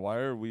 And why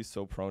are we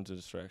so prone to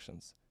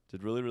distractions?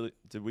 Did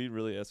we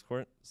really ask for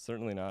it?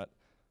 Certainly not.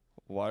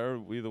 Why are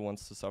we the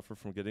ones to suffer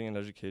from getting an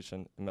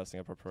education and messing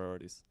up our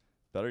priorities?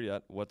 Better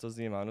yet, what does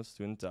the amount of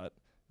student debt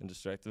and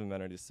distractive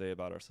amenities say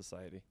about our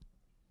society?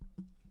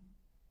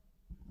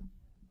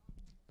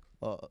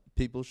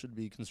 People should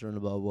be concerned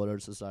about what our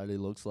society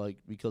looks like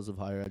because of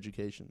higher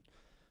education.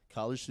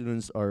 College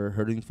students are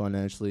hurting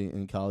financially,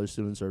 and college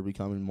students are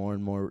becoming more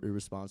and more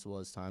irresponsible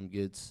as time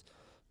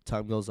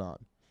goes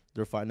on.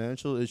 Their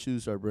financial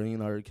issues are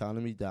bringing our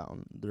economy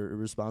down. Their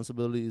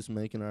irresponsibility is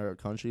making our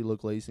country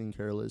look lazy and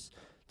careless.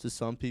 To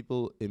some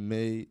people, it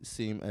may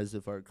seem as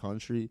if our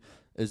country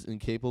is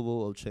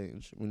incapable of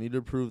change. We need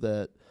to prove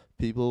that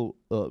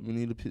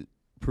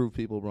prove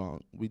people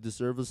wrong. We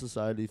deserve a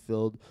society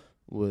filled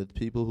with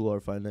people who are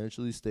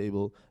financially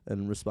stable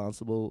and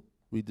responsible.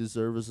 We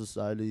deserve a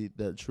society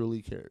that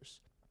truly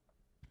cares.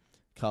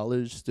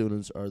 College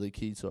students are the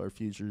key to our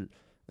future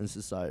in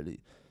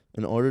society.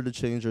 In order to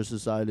change our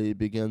society, it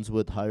begins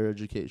with higher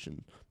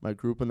education. My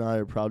group and I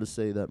are proud to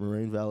say that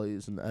Moraine Valley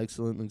is an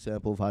excellent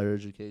example of higher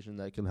education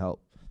that can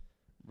help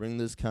bring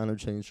this kind of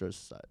change to our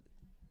society.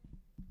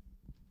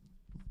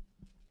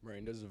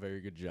 Moraine does a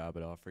very good job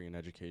at offering an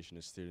education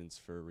to students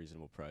for a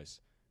reasonable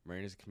price.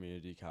 Moraine is a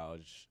community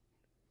college,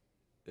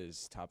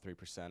 is top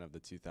 3% of the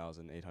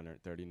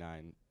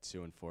 2,839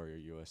 2- and 4-year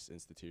U.S.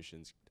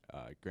 institutions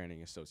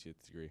granting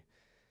associate's degree.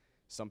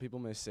 Some people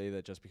may say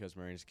that just because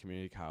Moraine is a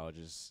community college,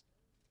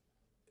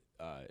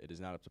 it is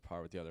not up to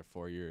par with the other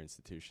 4-year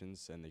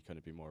institutions, and they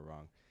couldn't be more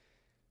wrong.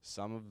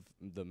 Some of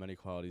the many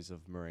qualities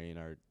of Moraine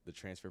are the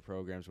transfer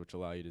programs, which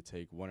allow you to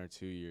take 1 or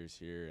 2 years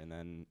here and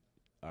then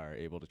are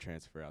able to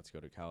transfer out to go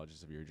to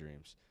colleges of your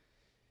dreams.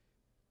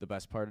 The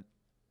best part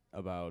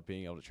about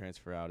being able to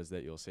transfer out is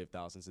that you'll save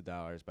thousands of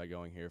dollars by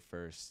going here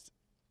first,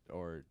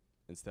 or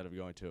instead of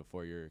going to a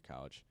 4-year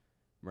college.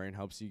 Moraine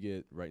helps you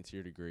get right into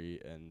your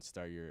degree and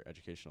start your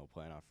educational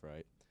plan off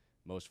right.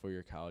 Most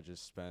 4-year colleges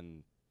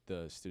spend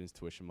the students'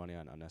 tuition money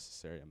on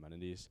unnecessary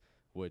amenities,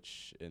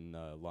 which in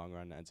the long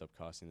run ends up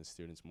costing the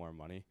students more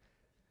money.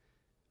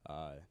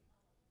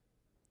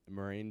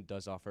 Moraine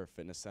does offer a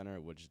fitness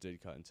center, which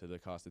did cut into the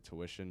cost of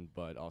tuition,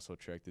 but also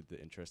attracted the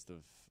interest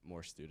of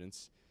more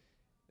students.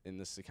 In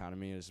this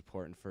economy, it is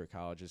important for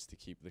colleges to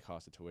keep the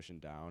cost of tuition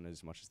down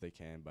as much as they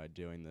can. By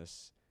doing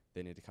this,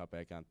 they need to cut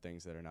back on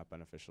things that are not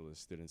beneficial to the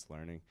students'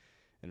 learning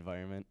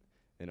environment.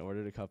 In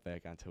order to cut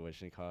back on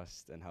tuition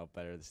costs and help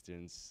better the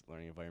students'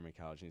 learning environment,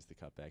 college needs to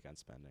cut back on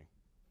spending.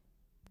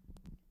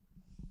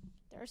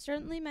 There are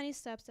certainly many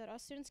steps that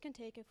us students can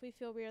take if we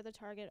feel we are the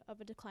target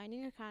of a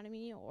declining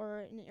economy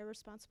or an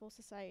irresponsible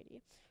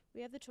society.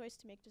 We have the choice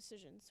to make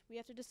decisions. We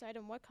have to decide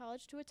on what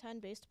college to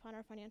attend based upon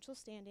our financial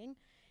standing,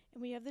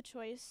 and we have the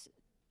choice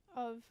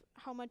of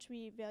how much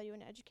we value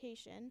in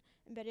education,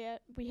 and better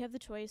yet, we have the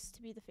choice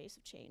to be the face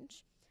of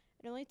change.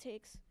 It only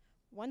takes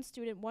one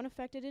student, one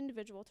affected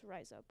individual to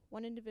rise up,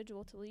 one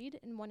individual to lead,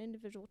 and one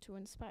individual to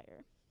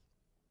inspire.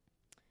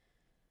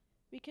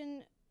 We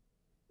can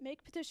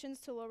make petitions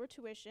to lower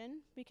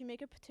tuition. We can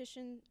make a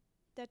petition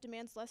that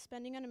demands less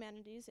spending on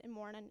amenities and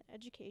more on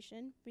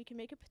education. We can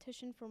make a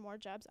petition for more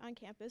jobs on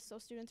campus so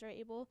students are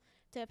able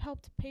to have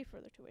help to pay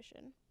for their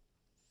tuition.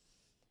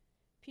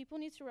 People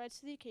need to rise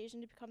to the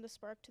occasion to become the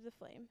spark to the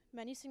flame.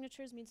 Many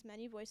signatures means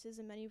many voices,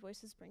 and many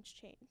voices brings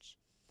change.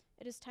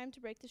 It is time to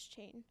break this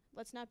chain.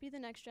 Let's not be the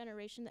next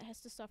generation that has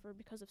to suffer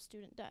because of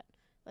student debt.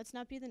 Let's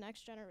not be the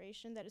next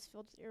generation that is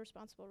filled with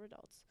irresponsible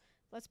adults.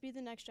 Let's be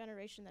the next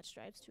generation that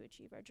strives to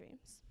achieve our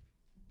dreams.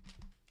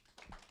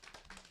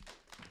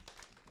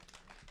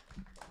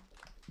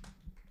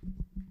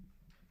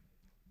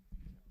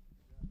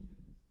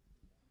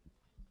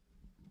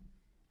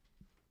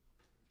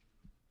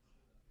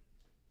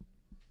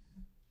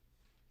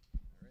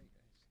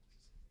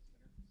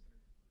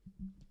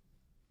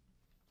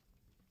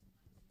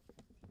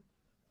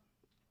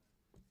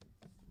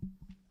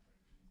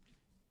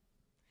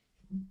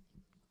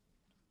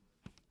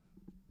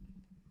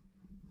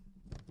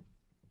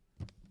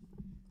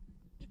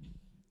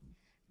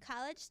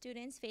 College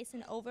students face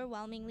an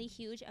overwhelmingly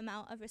huge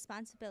amount of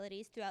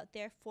responsibilities throughout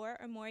their 4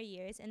 or more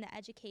years in the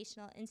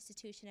educational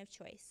institution of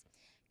choice.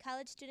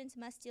 College students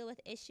must deal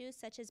with issues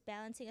such as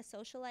balancing a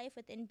social life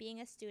within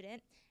being a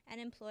student, an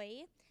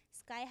employee,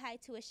 sky-high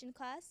tuition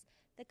costs,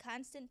 the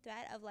constant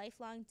threat of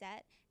lifelong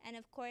debt, and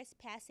of course,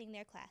 passing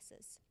their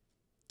classes.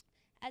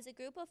 As a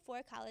group of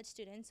 4 college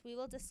students, we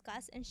will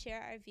discuss and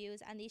share our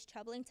views on these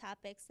troubling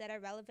topics that are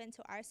relevant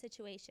to our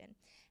situation,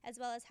 as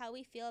well as how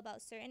we feel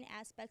about certain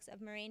aspects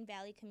of Moraine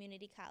Valley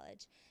Community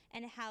College,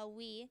 and how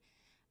we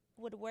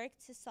would work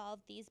to solve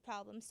these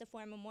problems to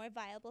form a more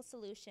viable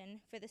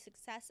solution for the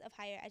success of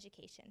higher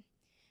education.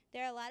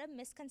 There are a lot of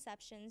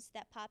misconceptions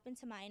that pop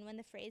into mind when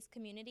the phrase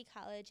community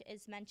college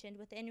is mentioned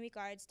within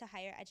regards to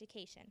higher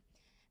education.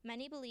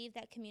 Many believe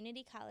that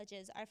community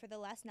colleges are for the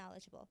less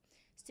knowledgeable,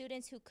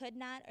 students who could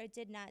not or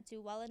did not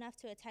do well enough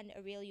to attend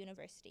a real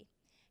university.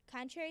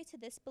 Contrary to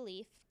this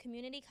belief,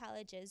 community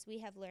colleges, we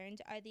have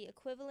learned, are the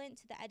equivalent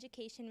to the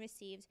education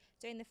received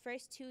during the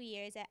first 2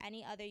 years at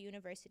any other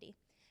university.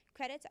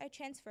 Credits are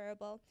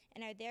transferable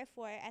and are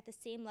therefore at the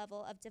same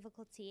level of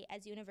difficulty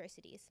as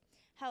universities.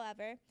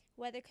 However,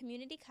 whether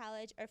community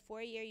college or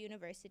 4-year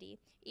university,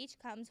 each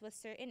comes with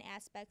certain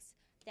aspects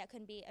that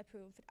can be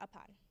improved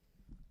upon.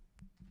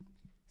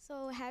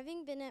 So,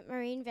 having been at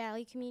Moraine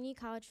Valley Community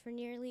College for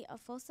nearly a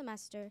full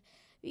semester,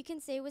 we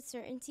can say with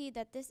certainty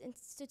that this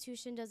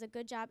institution does a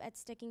good job at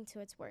sticking to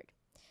its word.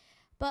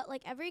 But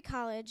like every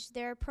college,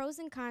 there are pros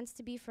and cons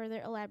to be further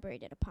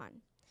elaborated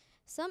upon.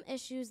 Some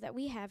issues that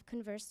we have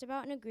conversed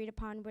about and agreed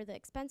upon were the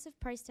expensive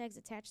price tags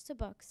attached to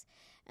books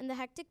and the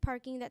hectic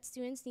parking that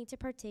students need to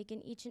partake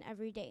in each and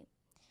every day.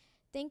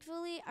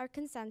 Thankfully, our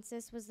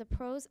consensus was the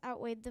pros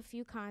outweighed the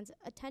few cons.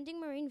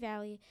 Attending Moraine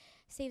Valley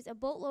saves a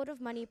boatload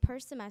of money per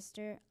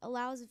semester,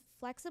 allows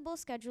flexible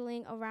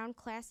scheduling around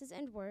classes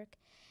and work,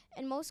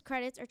 and most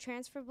credits are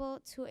transferable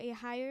to a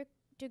higher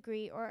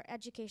degree or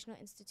educational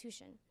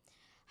institution.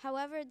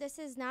 However, this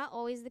is not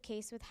always the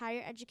case with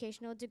higher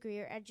educational degree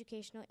or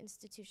educational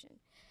institution.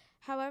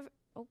 However,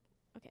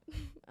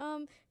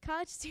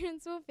 college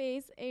students will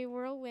face a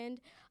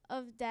whirlwind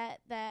of debt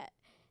that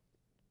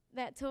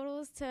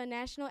totals to a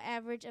national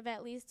average of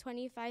at least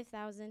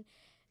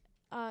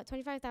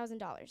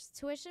 $25,000.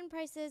 Tuition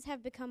prices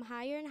have become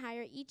higher and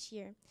higher each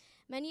year,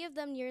 many of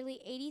them nearly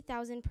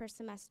 $80,000 per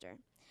semester.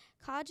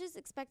 Colleges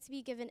expect to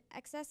be given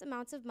excess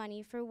amounts of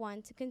money for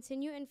one to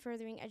continue in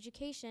furthering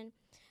education,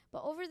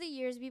 but over the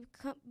years we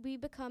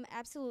become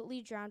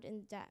absolutely drowned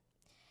in debt.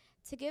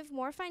 To give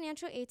more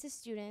financial aid to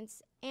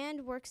students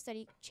and work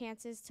study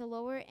chances to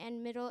lower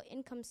and middle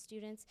income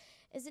students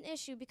is an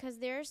issue because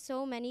there are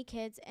so many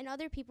kids and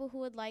other people who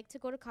would like to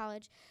go to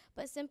college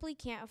but simply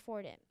can't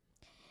afford it.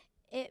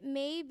 It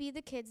may be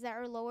the kids that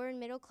are lower and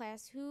middle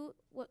class who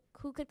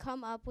could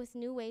come up with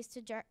new ways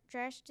to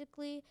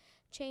drastically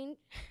change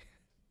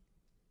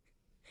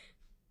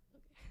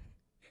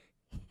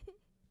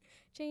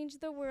change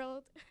the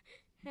world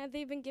had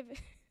they been given.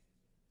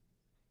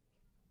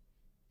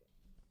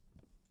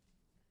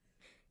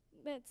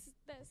 That's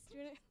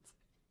students.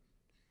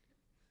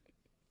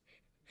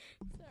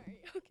 Sorry.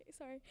 Okay.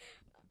 Sorry.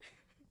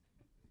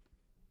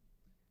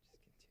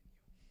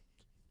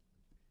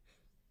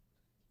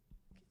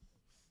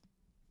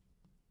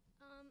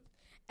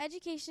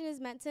 Education is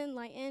meant to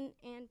enlighten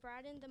and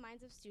broaden the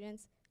minds of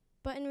students,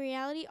 but in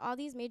reality, all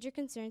these major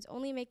concerns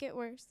only make it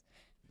worse.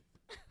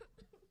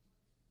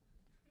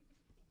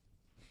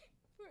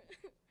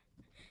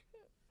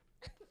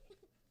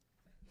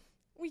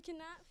 We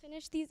cannot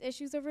finish these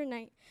issues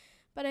overnight,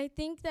 but I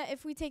think that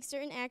if we take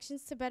certain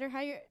actions to better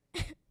higher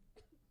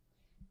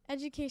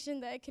education,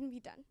 that it can be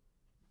done.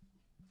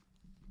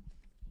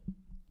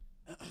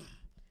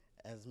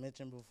 As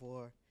mentioned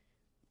before,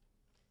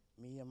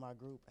 me and my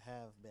group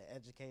have been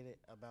educated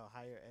about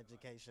higher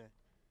education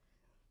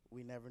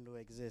we never knew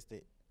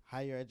existed.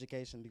 Higher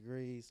education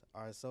degrees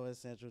are so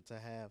essential to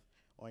have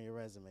on your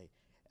resume.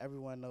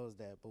 Everyone knows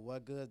that, but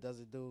what good does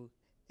it do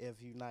if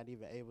you're not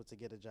even able to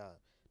get a job?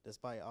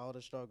 Despite all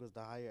the struggles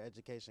the higher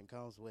education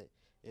comes with,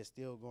 it's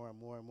still growing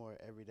more and more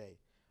every day.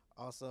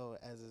 Also,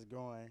 as it's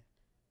growing,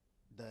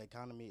 the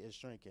economy is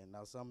shrinking.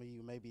 Now, some of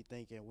you may be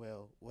thinking,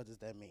 well, what does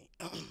that mean?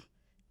 A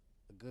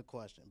good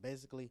question.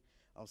 Basically,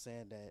 I'm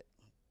saying that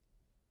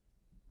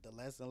the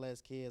less and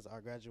less kids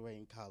are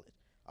graduating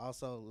college.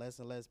 Also, less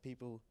and less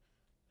people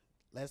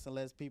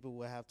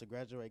will have to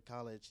graduate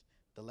college,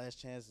 the less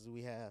chances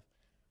we have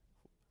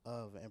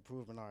of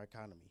improving our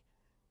economy.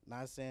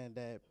 Not saying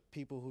that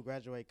people who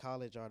graduate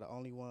college are the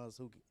only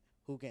ones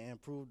who can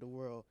improve the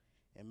world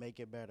and make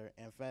it better.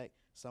 In fact,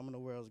 some of the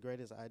world's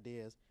greatest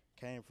ideas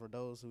came from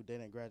those who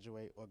didn't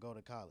graduate or go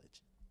to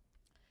college.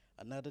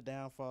 Another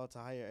downfall to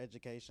higher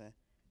education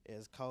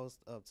is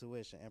cost of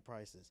tuition and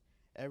prices.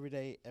 Every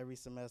day, every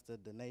semester,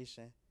 the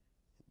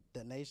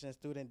nation's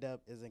student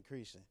debt is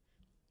increasing.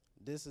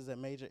 This is a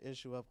major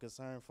issue of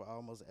concern for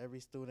almost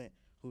every student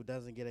who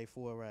doesn't get a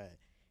full ride.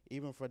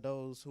 Even for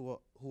those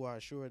who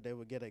are sure they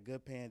will get a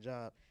good paying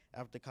job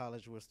after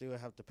college, will still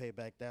have to pay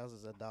back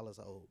thousands of dollars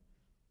owed.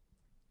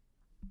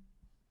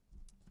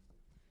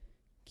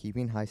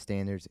 Keeping high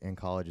standards in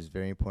college is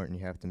very important.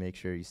 You have to make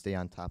sure you stay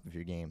on top of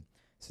your game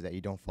so that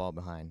you don't fall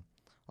behind.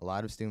 A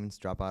lot of students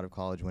drop out of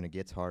college when it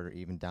gets hard or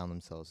even down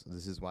themselves.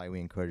 This is why we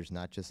encourage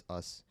not just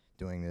us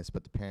doing this,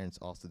 but the parents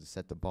also to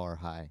set the bar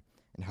high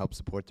and help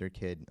support their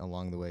kid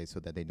along the way so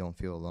that they don't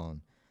feel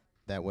alone.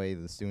 That way,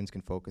 the students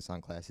can focus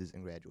on classes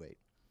and graduate.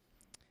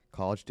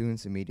 College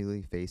students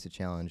immediately face a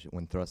challenge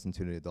when thrust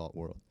into the adult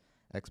world.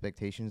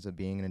 Expectations of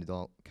being an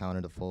adult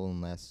counter the full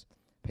and less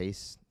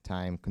pace,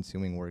 time,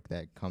 consuming work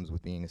that comes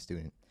with being a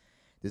student.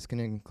 This can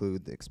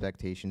include the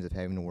expectations of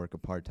having to work a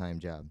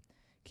part-time job,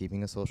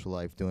 keeping a social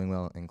life, doing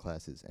well in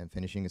classes, and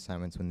finishing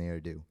assignments when they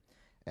are due.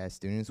 As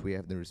students, we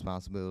have the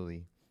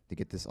responsibility to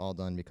get this all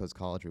done because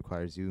college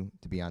requires you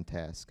to be on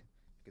task.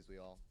 Because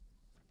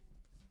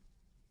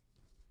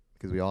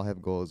we all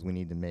have goals we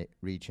need to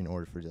reach in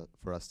order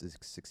for us to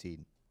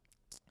succeed.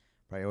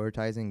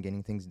 Prioritizing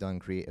getting things done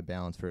create a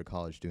balance for a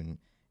college student.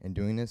 In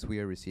doing this, we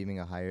are receiving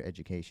a higher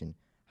education.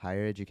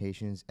 Higher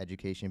education is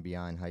education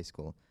beyond high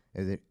school.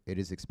 It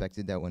is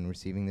expected that when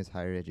receiving this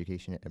higher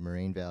education at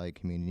Moraine Valley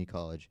Community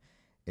College,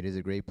 it is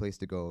a great place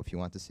to go if you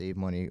want to save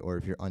money or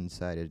if you're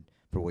undecided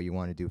for what you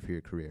want to do for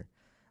your career.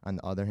 On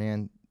the other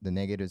hand, the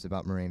negatives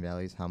about Moraine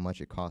Valley is how much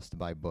it costs to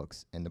buy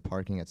books, and the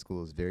parking at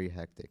school is very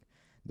hectic.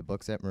 The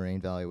books at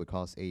Moraine Valley would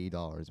cost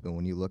 $80, but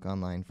when you look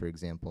online, for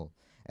example,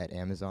 at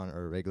Amazon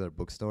or a regular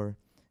bookstore,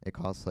 it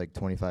costs like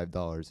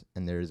 $25,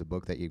 and if there's a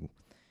book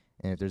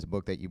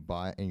that you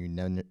bought and you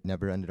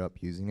never ended up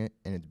using it,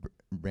 and it's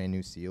brand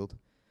new sealed,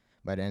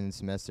 by the end of the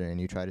semester and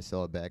you try to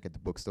sell it back at the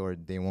bookstore,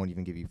 they won't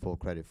even give you full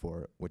credit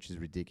for it, which is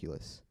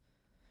ridiculous.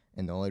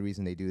 And the only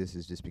reason they do this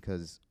is just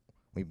because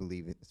we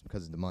believe it's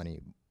because of the money,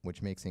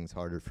 which makes things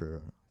harder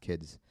for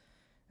kids.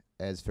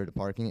 As for the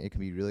parking, it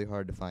can be really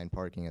hard to find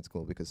parking at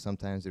school because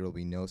sometimes there will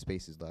be no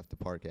spaces left to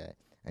park at,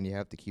 and you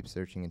have to keep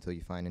searching until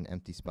you find an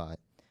empty spot,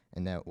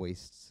 and that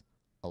wastes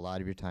a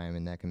lot of your time,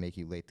 and that can make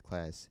you late to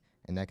class,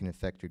 and that can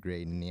affect your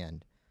grade in the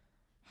end.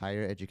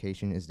 Higher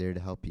education is there to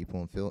help people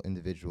and fill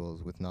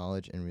individuals with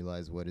knowledge and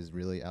realize what is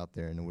really out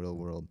there in the real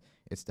world.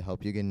 It's to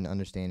help you get an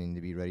understanding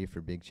to be ready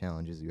for big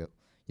challenges you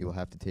will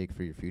have to take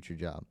for your future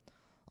job.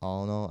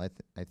 All in all,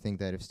 I think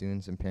that if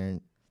students and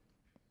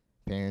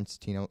parents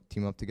team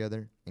up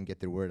together and get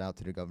their word out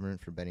to the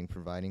government for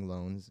providing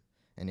loans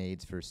and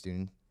aids for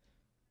students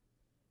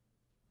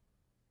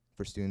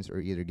or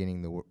either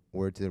getting the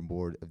word to the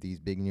board of these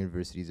big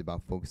universities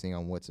about focusing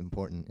on what's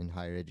important in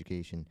higher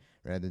education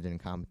rather than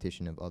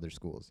competition of other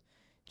schools.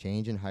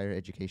 Change in higher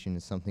education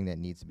is something that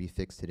needs to be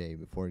fixed today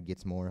before it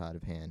gets more out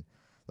of hand.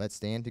 Let's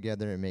stand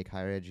together and make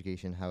higher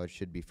education how it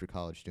should be for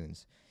college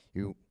students.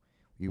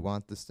 We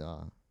want this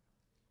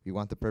We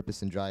want the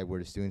purpose and drive where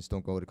the students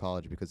don't go to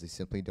college because they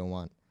simply don't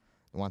want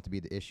to be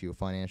the issue of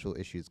financial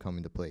issues come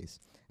into place.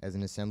 As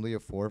an assembly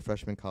of 4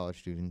 freshman college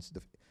students,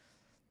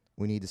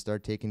 we need to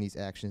start taking these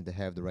actions to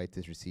have the right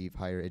to receive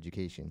higher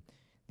education.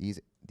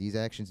 These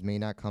actions may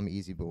not come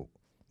easy, but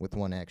with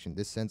one action.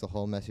 This sends a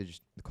whole message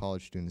to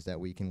college students that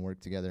we can work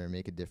together and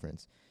make a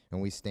difference.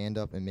 When we stand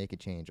up and make a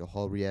change, a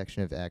whole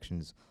reaction of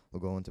actions will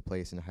go into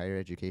place and higher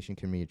education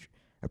can be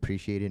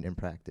appreciated and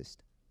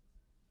practiced.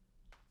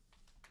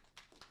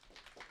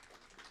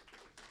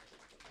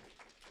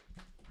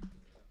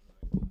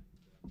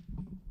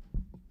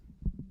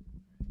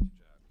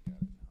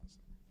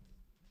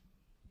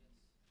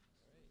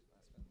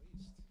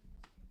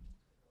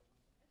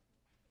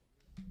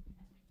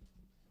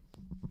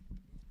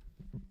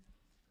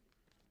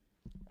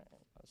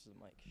 This is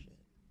mic shit.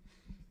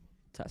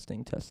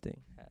 Testing.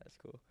 Yeah, that's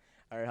cool.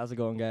 All right, how's it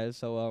going, guys?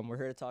 So we're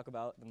here to talk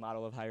about the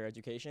model of higher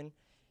education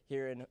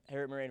here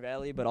at Moraine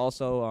Valley, but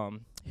also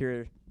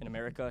here in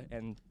America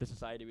and the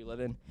society we live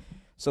in.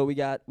 So we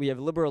have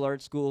liberal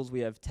arts schools,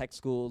 we have tech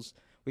schools,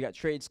 we got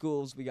trade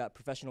schools, we got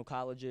professional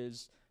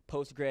colleges,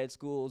 post-grad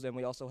schools, and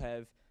we also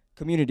have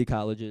community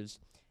colleges.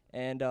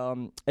 And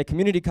at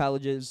community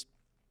colleges,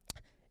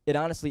 it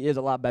honestly is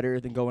a lot better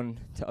than going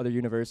to other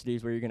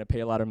universities where you're going to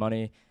pay a lot of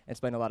money and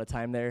spend a lot of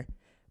time there.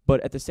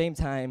 But at the same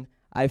time,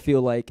 I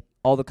feel like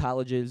all the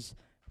colleges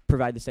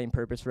provide the same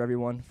purpose for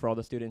everyone, for all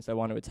the students that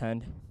want to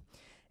attend.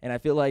 And I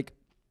feel like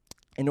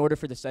in order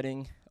for the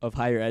setting of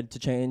higher ed to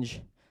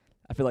change,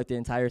 I feel like the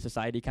entire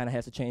society kind of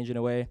has to change in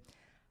a way.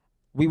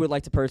 We would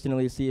like to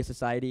personally see a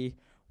society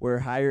where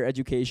higher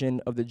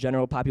education of the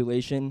general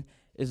population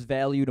is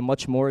valued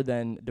much more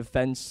than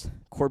defense,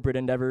 corporate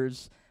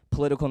endeavors,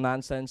 political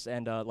nonsense,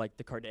 and like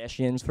the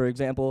Kardashians, for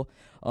example.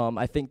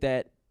 I think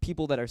that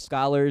people that are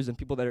scholars and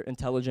people that are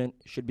intelligent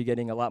should be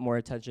getting a lot more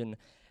attention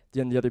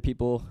than the other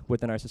people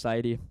within our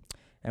society.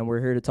 And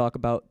we're here to talk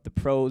about the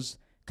pros,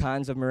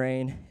 cons of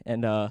Moraine,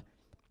 and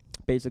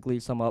basically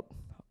sum up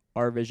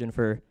our vision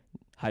for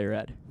higher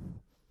ed.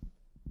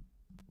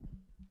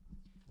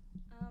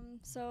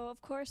 So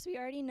of course we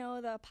already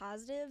know the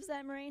positives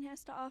that Moraine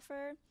has to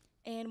offer,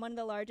 and one of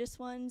the largest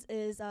ones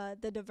is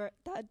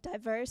the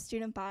diverse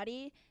student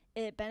body.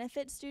 It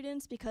benefits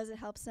students because it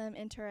helps them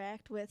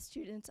interact with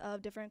students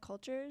of different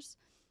cultures.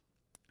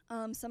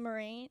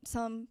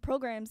 Some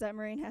programs that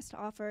Moraine has to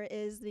offer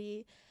is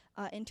the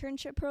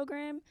internship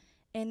program,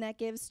 and that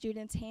gives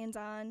students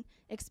hands-on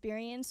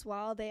experience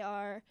while they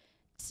are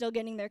still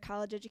getting their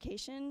college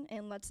education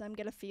and lets them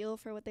get a feel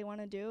for what they want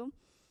to do.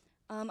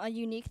 A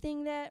unique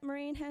thing that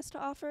Moraine has to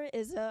offer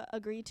is a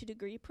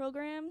agree-to-degree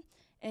program,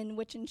 and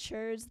which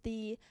ensures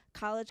the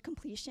college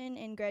completion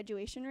and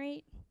graduation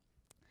rate.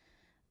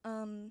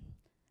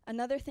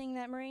 Another thing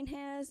that Moraine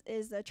has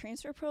is the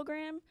transfer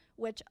program,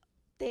 which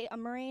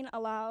Moraine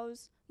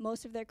allows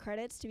most of their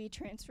credits to be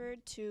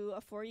transferred to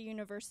a 4-year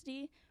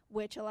university,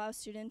 which allows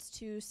students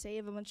to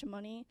save a bunch of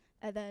money,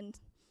 and then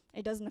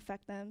it doesn't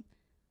affect them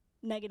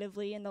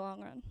negatively in the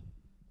long run.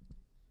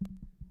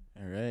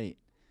 All right.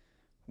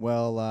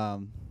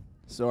 Well,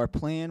 so our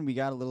plan, we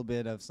got a little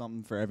bit of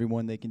something for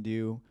everyone they can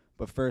do.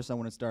 But first, I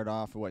want to start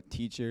off with what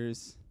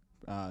teachers,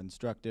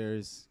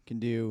 instructors can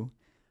do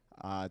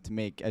to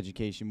make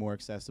education more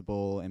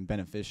accessible and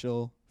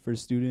beneficial for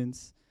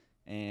students.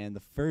 And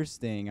the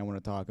first thing I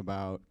want to talk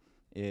about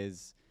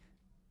is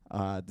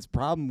this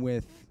problem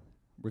with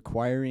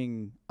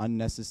requiring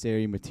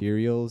unnecessary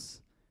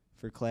materials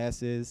for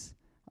classes,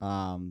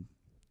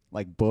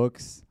 like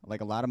books.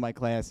 Like a lot of my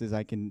classes,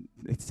 I can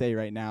say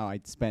right now, I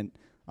spent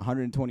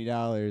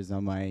 $120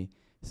 on my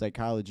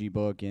psychology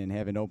book and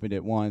haven't opened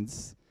it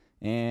once.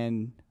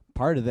 And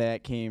part of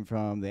that came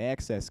from the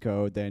access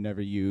code that I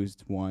never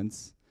used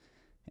once.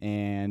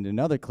 And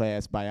another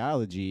class,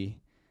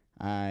 biology,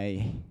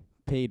 I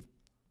paid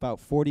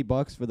about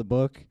 $40 for the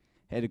book,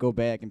 had to go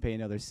back and pay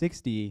another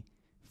 $60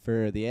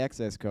 for the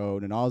access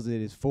code, and all it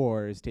is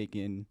for is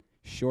taking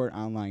short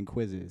online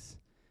quizzes.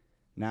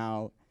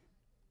 Now,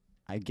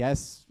 I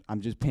guess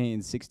I'm just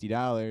paying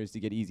 $60 to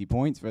get easy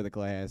points for the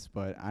class,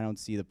 but I don't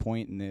see the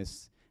point in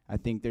this. I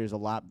think there's a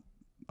lot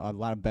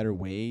of better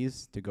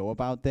ways to go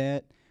about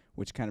that,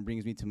 which kind of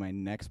brings me to my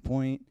next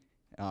point,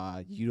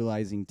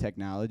 utilizing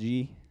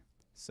technology.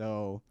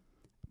 So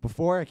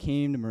before I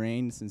came to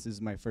Moraine, since this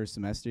is my first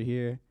semester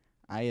here,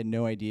 I had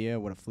no idea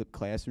what a flipped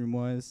classroom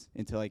was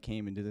until I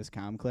came into this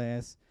comm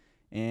class.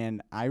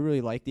 And I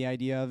really like the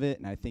idea of it,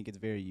 and I think it's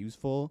very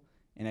useful.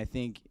 And I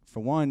think, for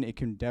one, it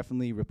can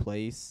definitely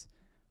replace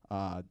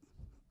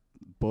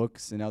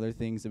books and other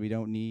things that we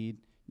don't need.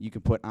 You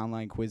could put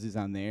online quizzes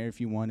on there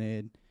if you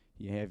wanted.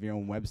 You have your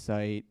own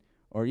website,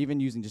 or even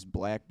using just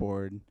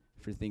Blackboard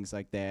for things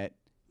like that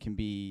can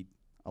be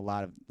a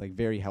lot of, like,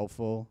 very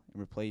helpful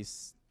and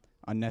replace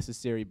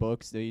unnecessary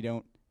books that you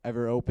don't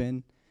ever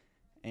open.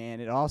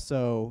 And it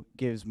also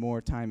gives more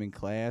time in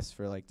class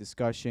for like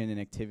discussion and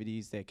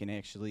activities that can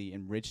actually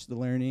enrich the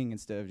learning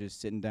instead of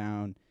just sitting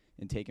down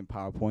and taking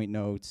PowerPoint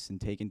notes and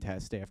taking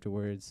tests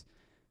afterwards.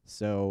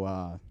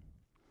 So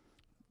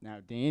now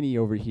Danny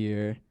over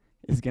here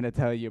is going to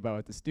tell you about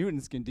what the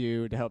students can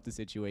do to help the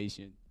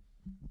situation.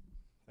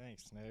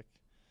 Thanks, Nick.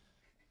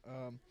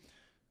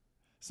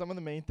 Some of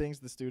the main things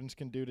the students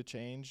can do to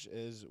change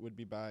would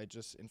be by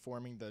just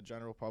informing the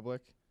general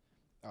public,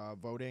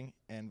 voting,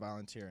 and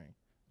volunteering.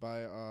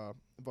 By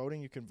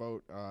voting, you can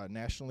vote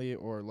nationally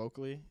or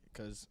locally,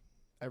 because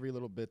every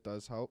little bit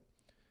does help.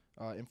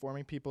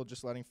 Informing people,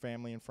 just letting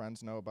family and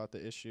friends know about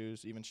the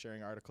issues, even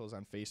sharing articles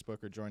on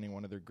Facebook or joining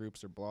one of their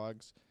groups or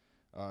blogs.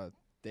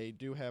 They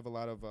do have a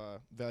lot of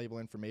valuable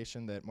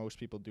information that most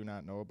people do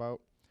not know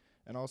about.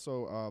 And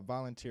also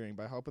volunteering,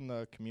 by helping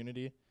the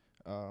community.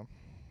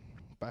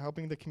 By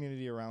helping the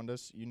community around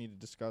us, you need to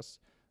discuss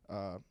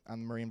on the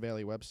Moraine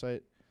Valley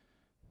website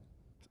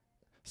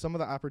some of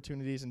the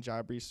opportunities and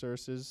job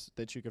resources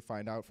that you could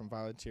find out from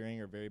volunteering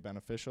are very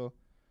beneficial.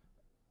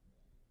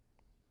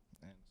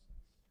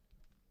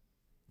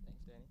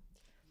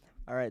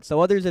 All right,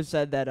 so others have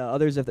said that,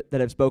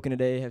 that have spoken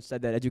today have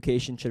said that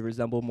education should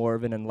resemble more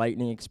of an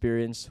enlightening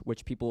experience,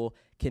 which people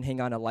can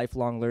hang on to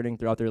lifelong learning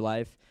throughout their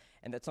life,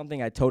 and that's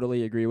something I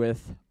totally agree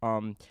with.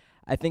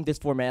 I think this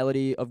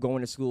formality of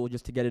going to school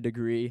just to get a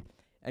degree,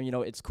 and you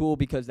know, it's cool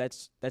because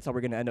that's how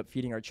we're going to end up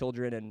feeding our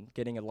children and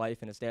getting a life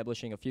and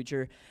establishing a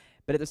future.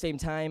 But at the same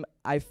time,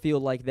 I feel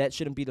like that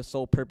shouldn't be the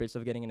sole purpose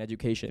of getting an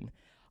education.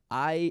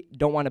 I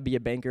don't want to be a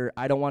banker.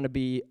 I don't want to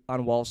be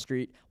on Wall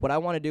Street. What I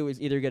want to do is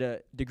either get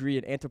a degree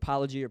in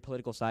anthropology or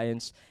political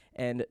science.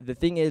 And the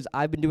thing is,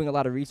 I've been doing a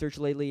lot of research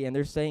lately, and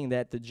they're saying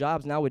that the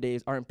jobs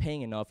nowadays aren't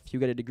paying enough if you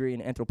get a degree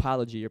in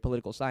anthropology or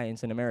political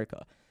science in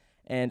America.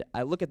 And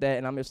I look at that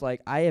and I'm just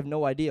like, I have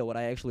no idea what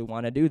I actually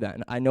want to do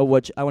then. I know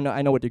what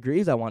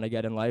degrees I want to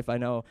get in life. I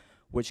know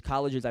which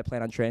colleges I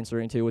plan on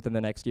transferring to within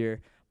the next year.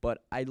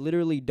 But I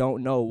literally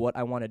don't know what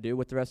I want to do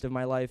with the rest of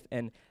my life.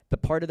 And the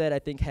part of that I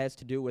think has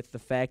to do with the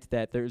fact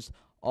that there's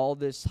all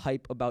this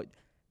hype about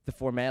the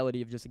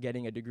formality of just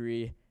getting a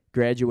degree,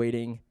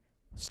 graduating,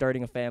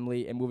 starting a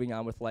family, and moving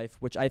on with life,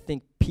 which I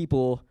think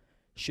people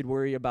should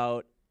worry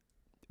about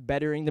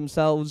bettering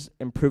themselves,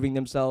 improving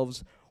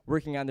themselves,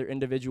 working on their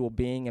individual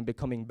being and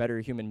becoming better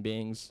human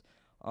beings.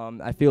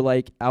 I feel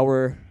like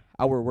our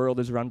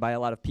world is run by a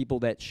lot of people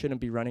that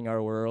shouldn't be running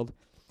our world.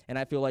 And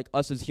I feel like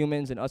us as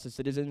humans and us as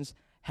citizens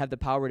have the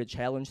power to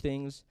challenge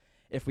things.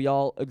 If we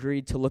all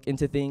agreed to look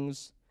into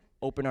things,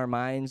 open our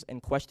minds,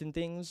 and question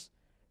things,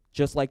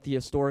 just like the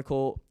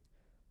historical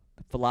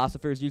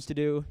philosophers used to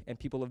do, and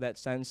people of that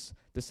sense,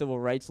 the civil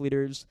rights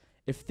leaders,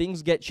 if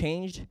things get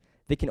changed,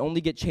 they can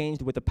only get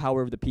changed with the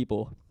power of the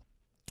people.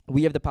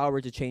 We have the power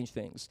to change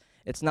things.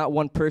 It's not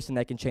one person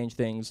that can change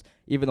things,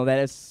 even though that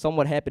has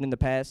somewhat happened in the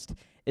past.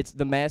 It's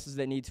the masses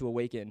that need to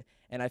awaken.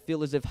 And I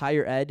feel as if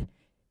higher ed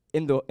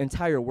in the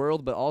entire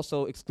world, but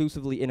also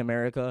exclusively in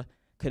America,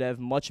 could have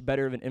much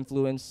better of an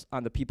influence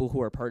on the people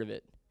who are part of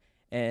it.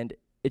 And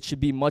it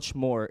should be much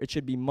more. It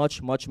should be much,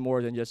 much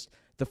more than just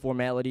the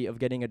formality of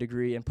getting a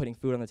degree and putting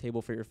food on the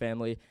table for your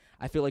family.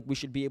 I feel like we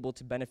should be able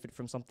to benefit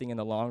from something in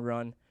the long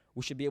run.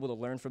 We should be able to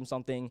learn from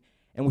something,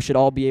 and we should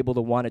all be able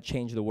to want to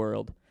change the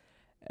world.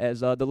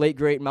 As the late,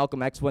 great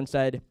Malcolm X once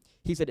said,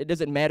 he said, it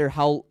doesn't matter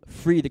how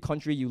free the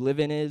country you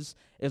live in is,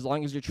 as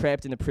long as you're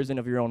trapped in the prison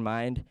of your own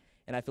mind.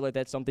 And I feel like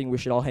that's something we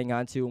should all hang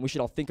on to, and we should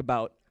all think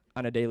about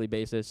on a daily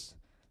basis.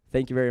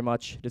 Thank you very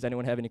much. Does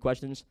anyone have any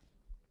questions?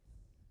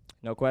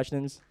 No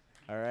questions?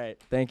 All right,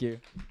 thank you.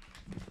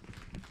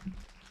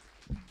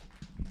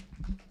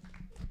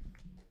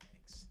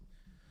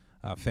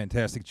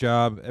 Fantastic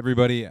job,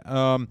 everybody.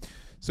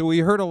 So we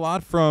heard a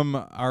lot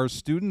from our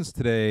students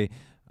today,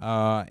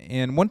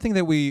 and one thing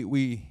that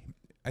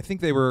I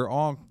think they were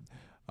all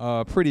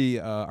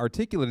pretty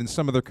articulate in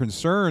some of their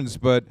concerns,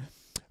 but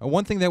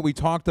one thing that we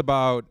talked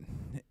about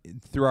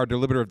through our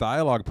deliberative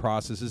dialogue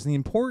process is the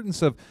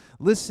importance of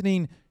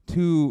listening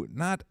to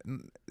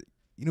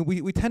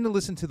we tend to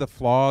listen to the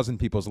flaws in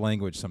people's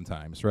language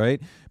sometimes,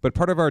 right? But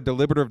part of our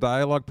deliberative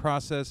dialogue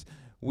process,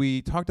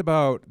 we talked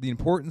about the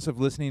importance of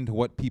listening to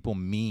what people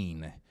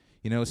mean,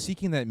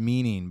 seeking that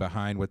meaning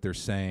behind what they're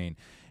saying.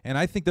 And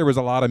I think there was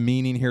a lot of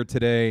meaning here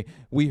today.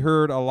 We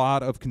heard a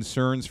lot of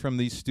concerns from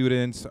these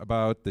students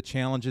about the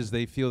challenges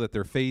they feel that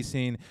they're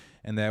facing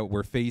and that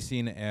we're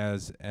facing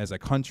as a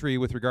country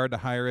with regard to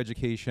higher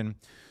education.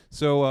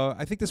 So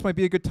I think this might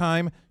be a good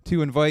time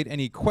to invite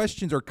any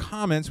questions or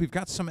comments. We've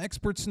got some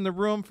experts in the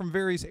room from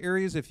various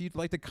areas. If you'd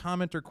like to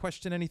comment or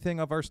question anything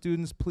of our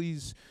students,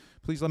 please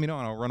let me know,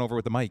 and I'll run over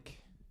with the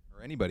mic,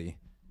 or anybody.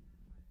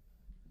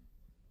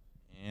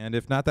 And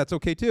if not, that's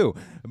okay too.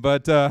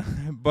 But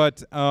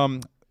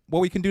what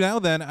we can do now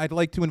then, I'd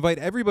like to invite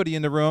everybody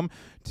in the room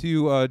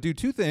to do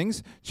two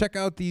things. Check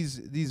out these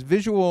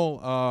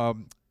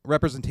visual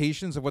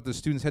representations of what the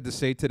students had to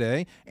say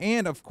today.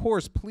 And of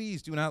course,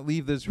 please do not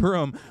leave this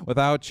room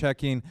without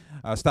stopping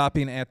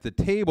at the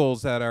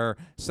tables that are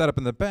set up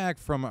in the back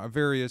from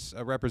various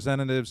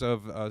representatives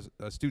of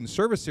Student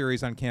Service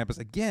Series on campus.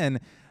 Again,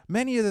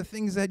 many of the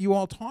things that you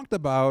all talked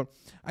about,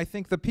 I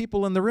think the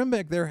people in the room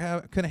back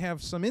there can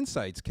have some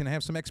insights, can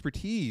have some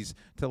expertise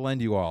to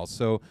lend you all.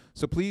 So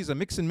please, a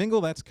mix and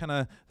mingle, that's kind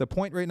of the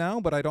point right now,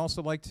 but I'd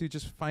also like to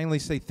just finally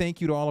say thank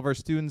you to all of our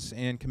students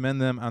and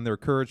commend them on their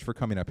courage for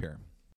coming up here.